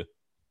up with you?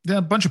 Yeah,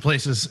 a bunch of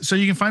places. So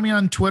you can find me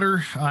on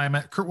Twitter. I'm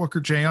at Kurt Walker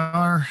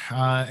Jr.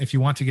 If you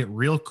want to get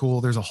real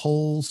cool, there's a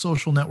whole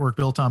social network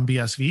built on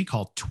BSV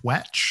called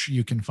Twitch.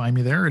 You can find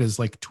me there. It is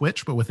like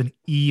Twitch, but with an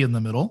E in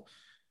the middle.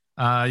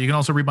 You can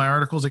also read my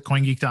articles at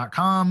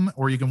CoinGeek.com,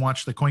 or you can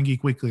watch the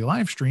CoinGeek Weekly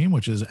live stream,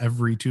 which is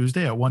every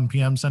Tuesday at 1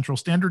 p.m. Central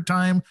Standard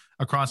Time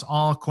across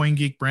all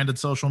CoinGeek branded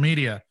social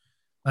media.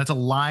 That's a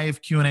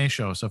live Q&A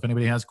show. So if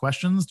anybody has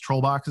questions,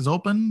 troll box is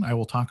open. I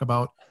will talk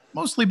about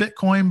mostly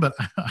Bitcoin, but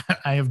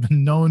I have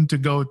been known to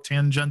go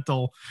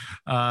tangential.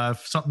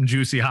 If something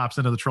juicy hops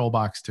into the troll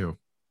box too.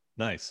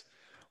 Nice.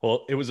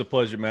 Well, it was a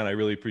pleasure, man. I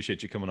really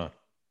appreciate you coming on.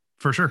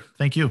 For sure.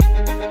 Thank you.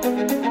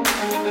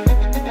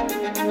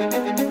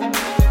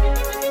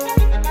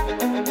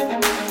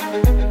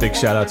 Big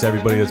shout out to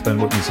everybody that's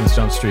been with me since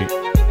Jump Street.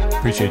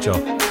 Appreciate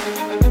y'all.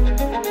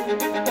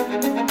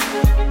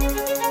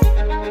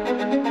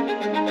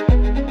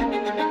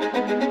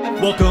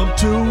 Welcome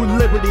to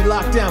Liberty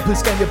Lockdown. Please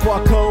scan your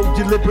barcode.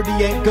 Your liberty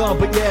ain't gone,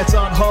 but yeah, it's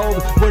on hold.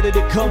 Where did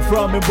it come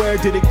from and where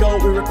did it go?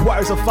 It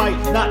requires a fight,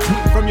 not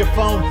tweeting from your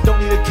phone.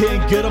 Don't need a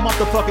king, get him off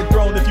the fucking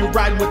throne. If you're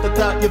riding with the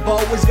thought, you've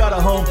always got a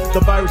home.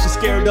 The virus you're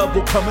scared of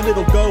will come and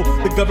it'll go.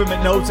 The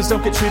government knows, just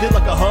don't get treated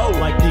like a hoe.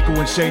 Like Nico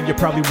and Shane, you're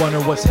probably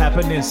wondering what's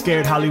happening.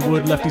 Scared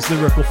Hollywood lefties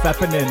lyrical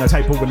fappening. A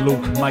typo with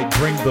Luke might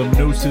bring the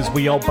nooses.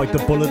 We all bite the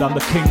bullet, I'm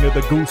the king of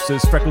the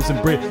gooses. Freckles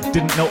and Brit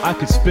didn't know I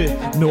could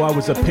spit. Knew I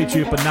was a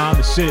patriot, but now I'm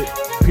the shit.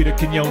 Peter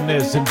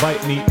Quinones,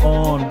 invite me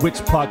on. Which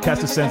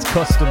podcaster sends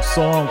custom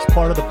songs?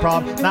 Part of the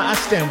problem? Nah, I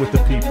stand with the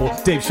people.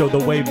 Dave showed the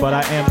way, but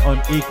I am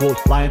unequal.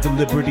 Lions of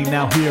Liberty,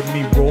 now hear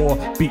me roar.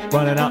 Beat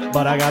running out,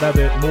 but I got a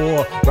bit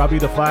more. Robbie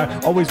the Fire,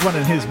 always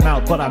running his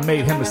mouth, but I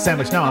made him a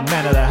sandwich, now I'm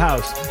man of the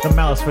house. The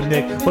malice for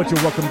Nick, but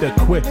you're welcome to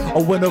quit.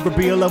 I went over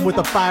BLM with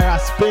the fire I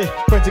spit.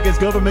 Friends against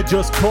government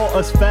just call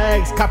us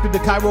fags. Copied the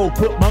Cairo,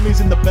 put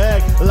mummies in the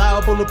bag.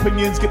 Liable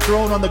opinions get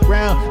thrown on the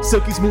ground.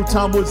 Silky smooth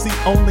Tom was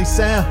the only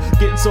sound.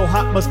 Getting so so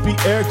hot must be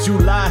Air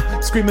July.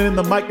 Screaming in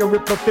the mic, a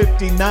rip for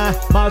 59.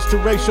 Miles to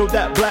ratio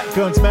that black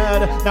guns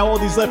matter. Now all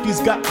these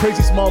lefties got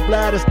crazy small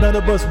bladders. None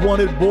of us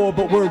wanted war,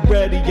 but we're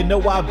ready. You know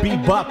I be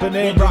bopping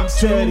and rock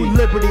steady.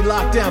 Liberty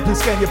lockdown, please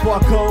scan your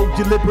barcode.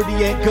 Your liberty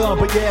ain't gone,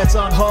 but yeah, it's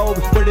on hold.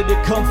 Where did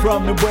it come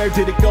from and where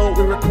did it go?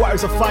 It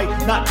requires a fight,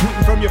 not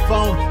tweeting from your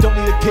phone. Don't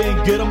need a king,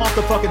 get him off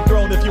the fucking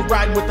throne. If you're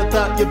riding with the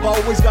thought, you've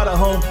always got a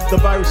home. The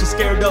virus is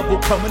scared of will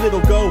come and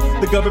it'll go.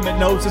 The government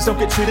knows this, don't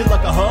get treated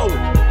like a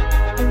hoe.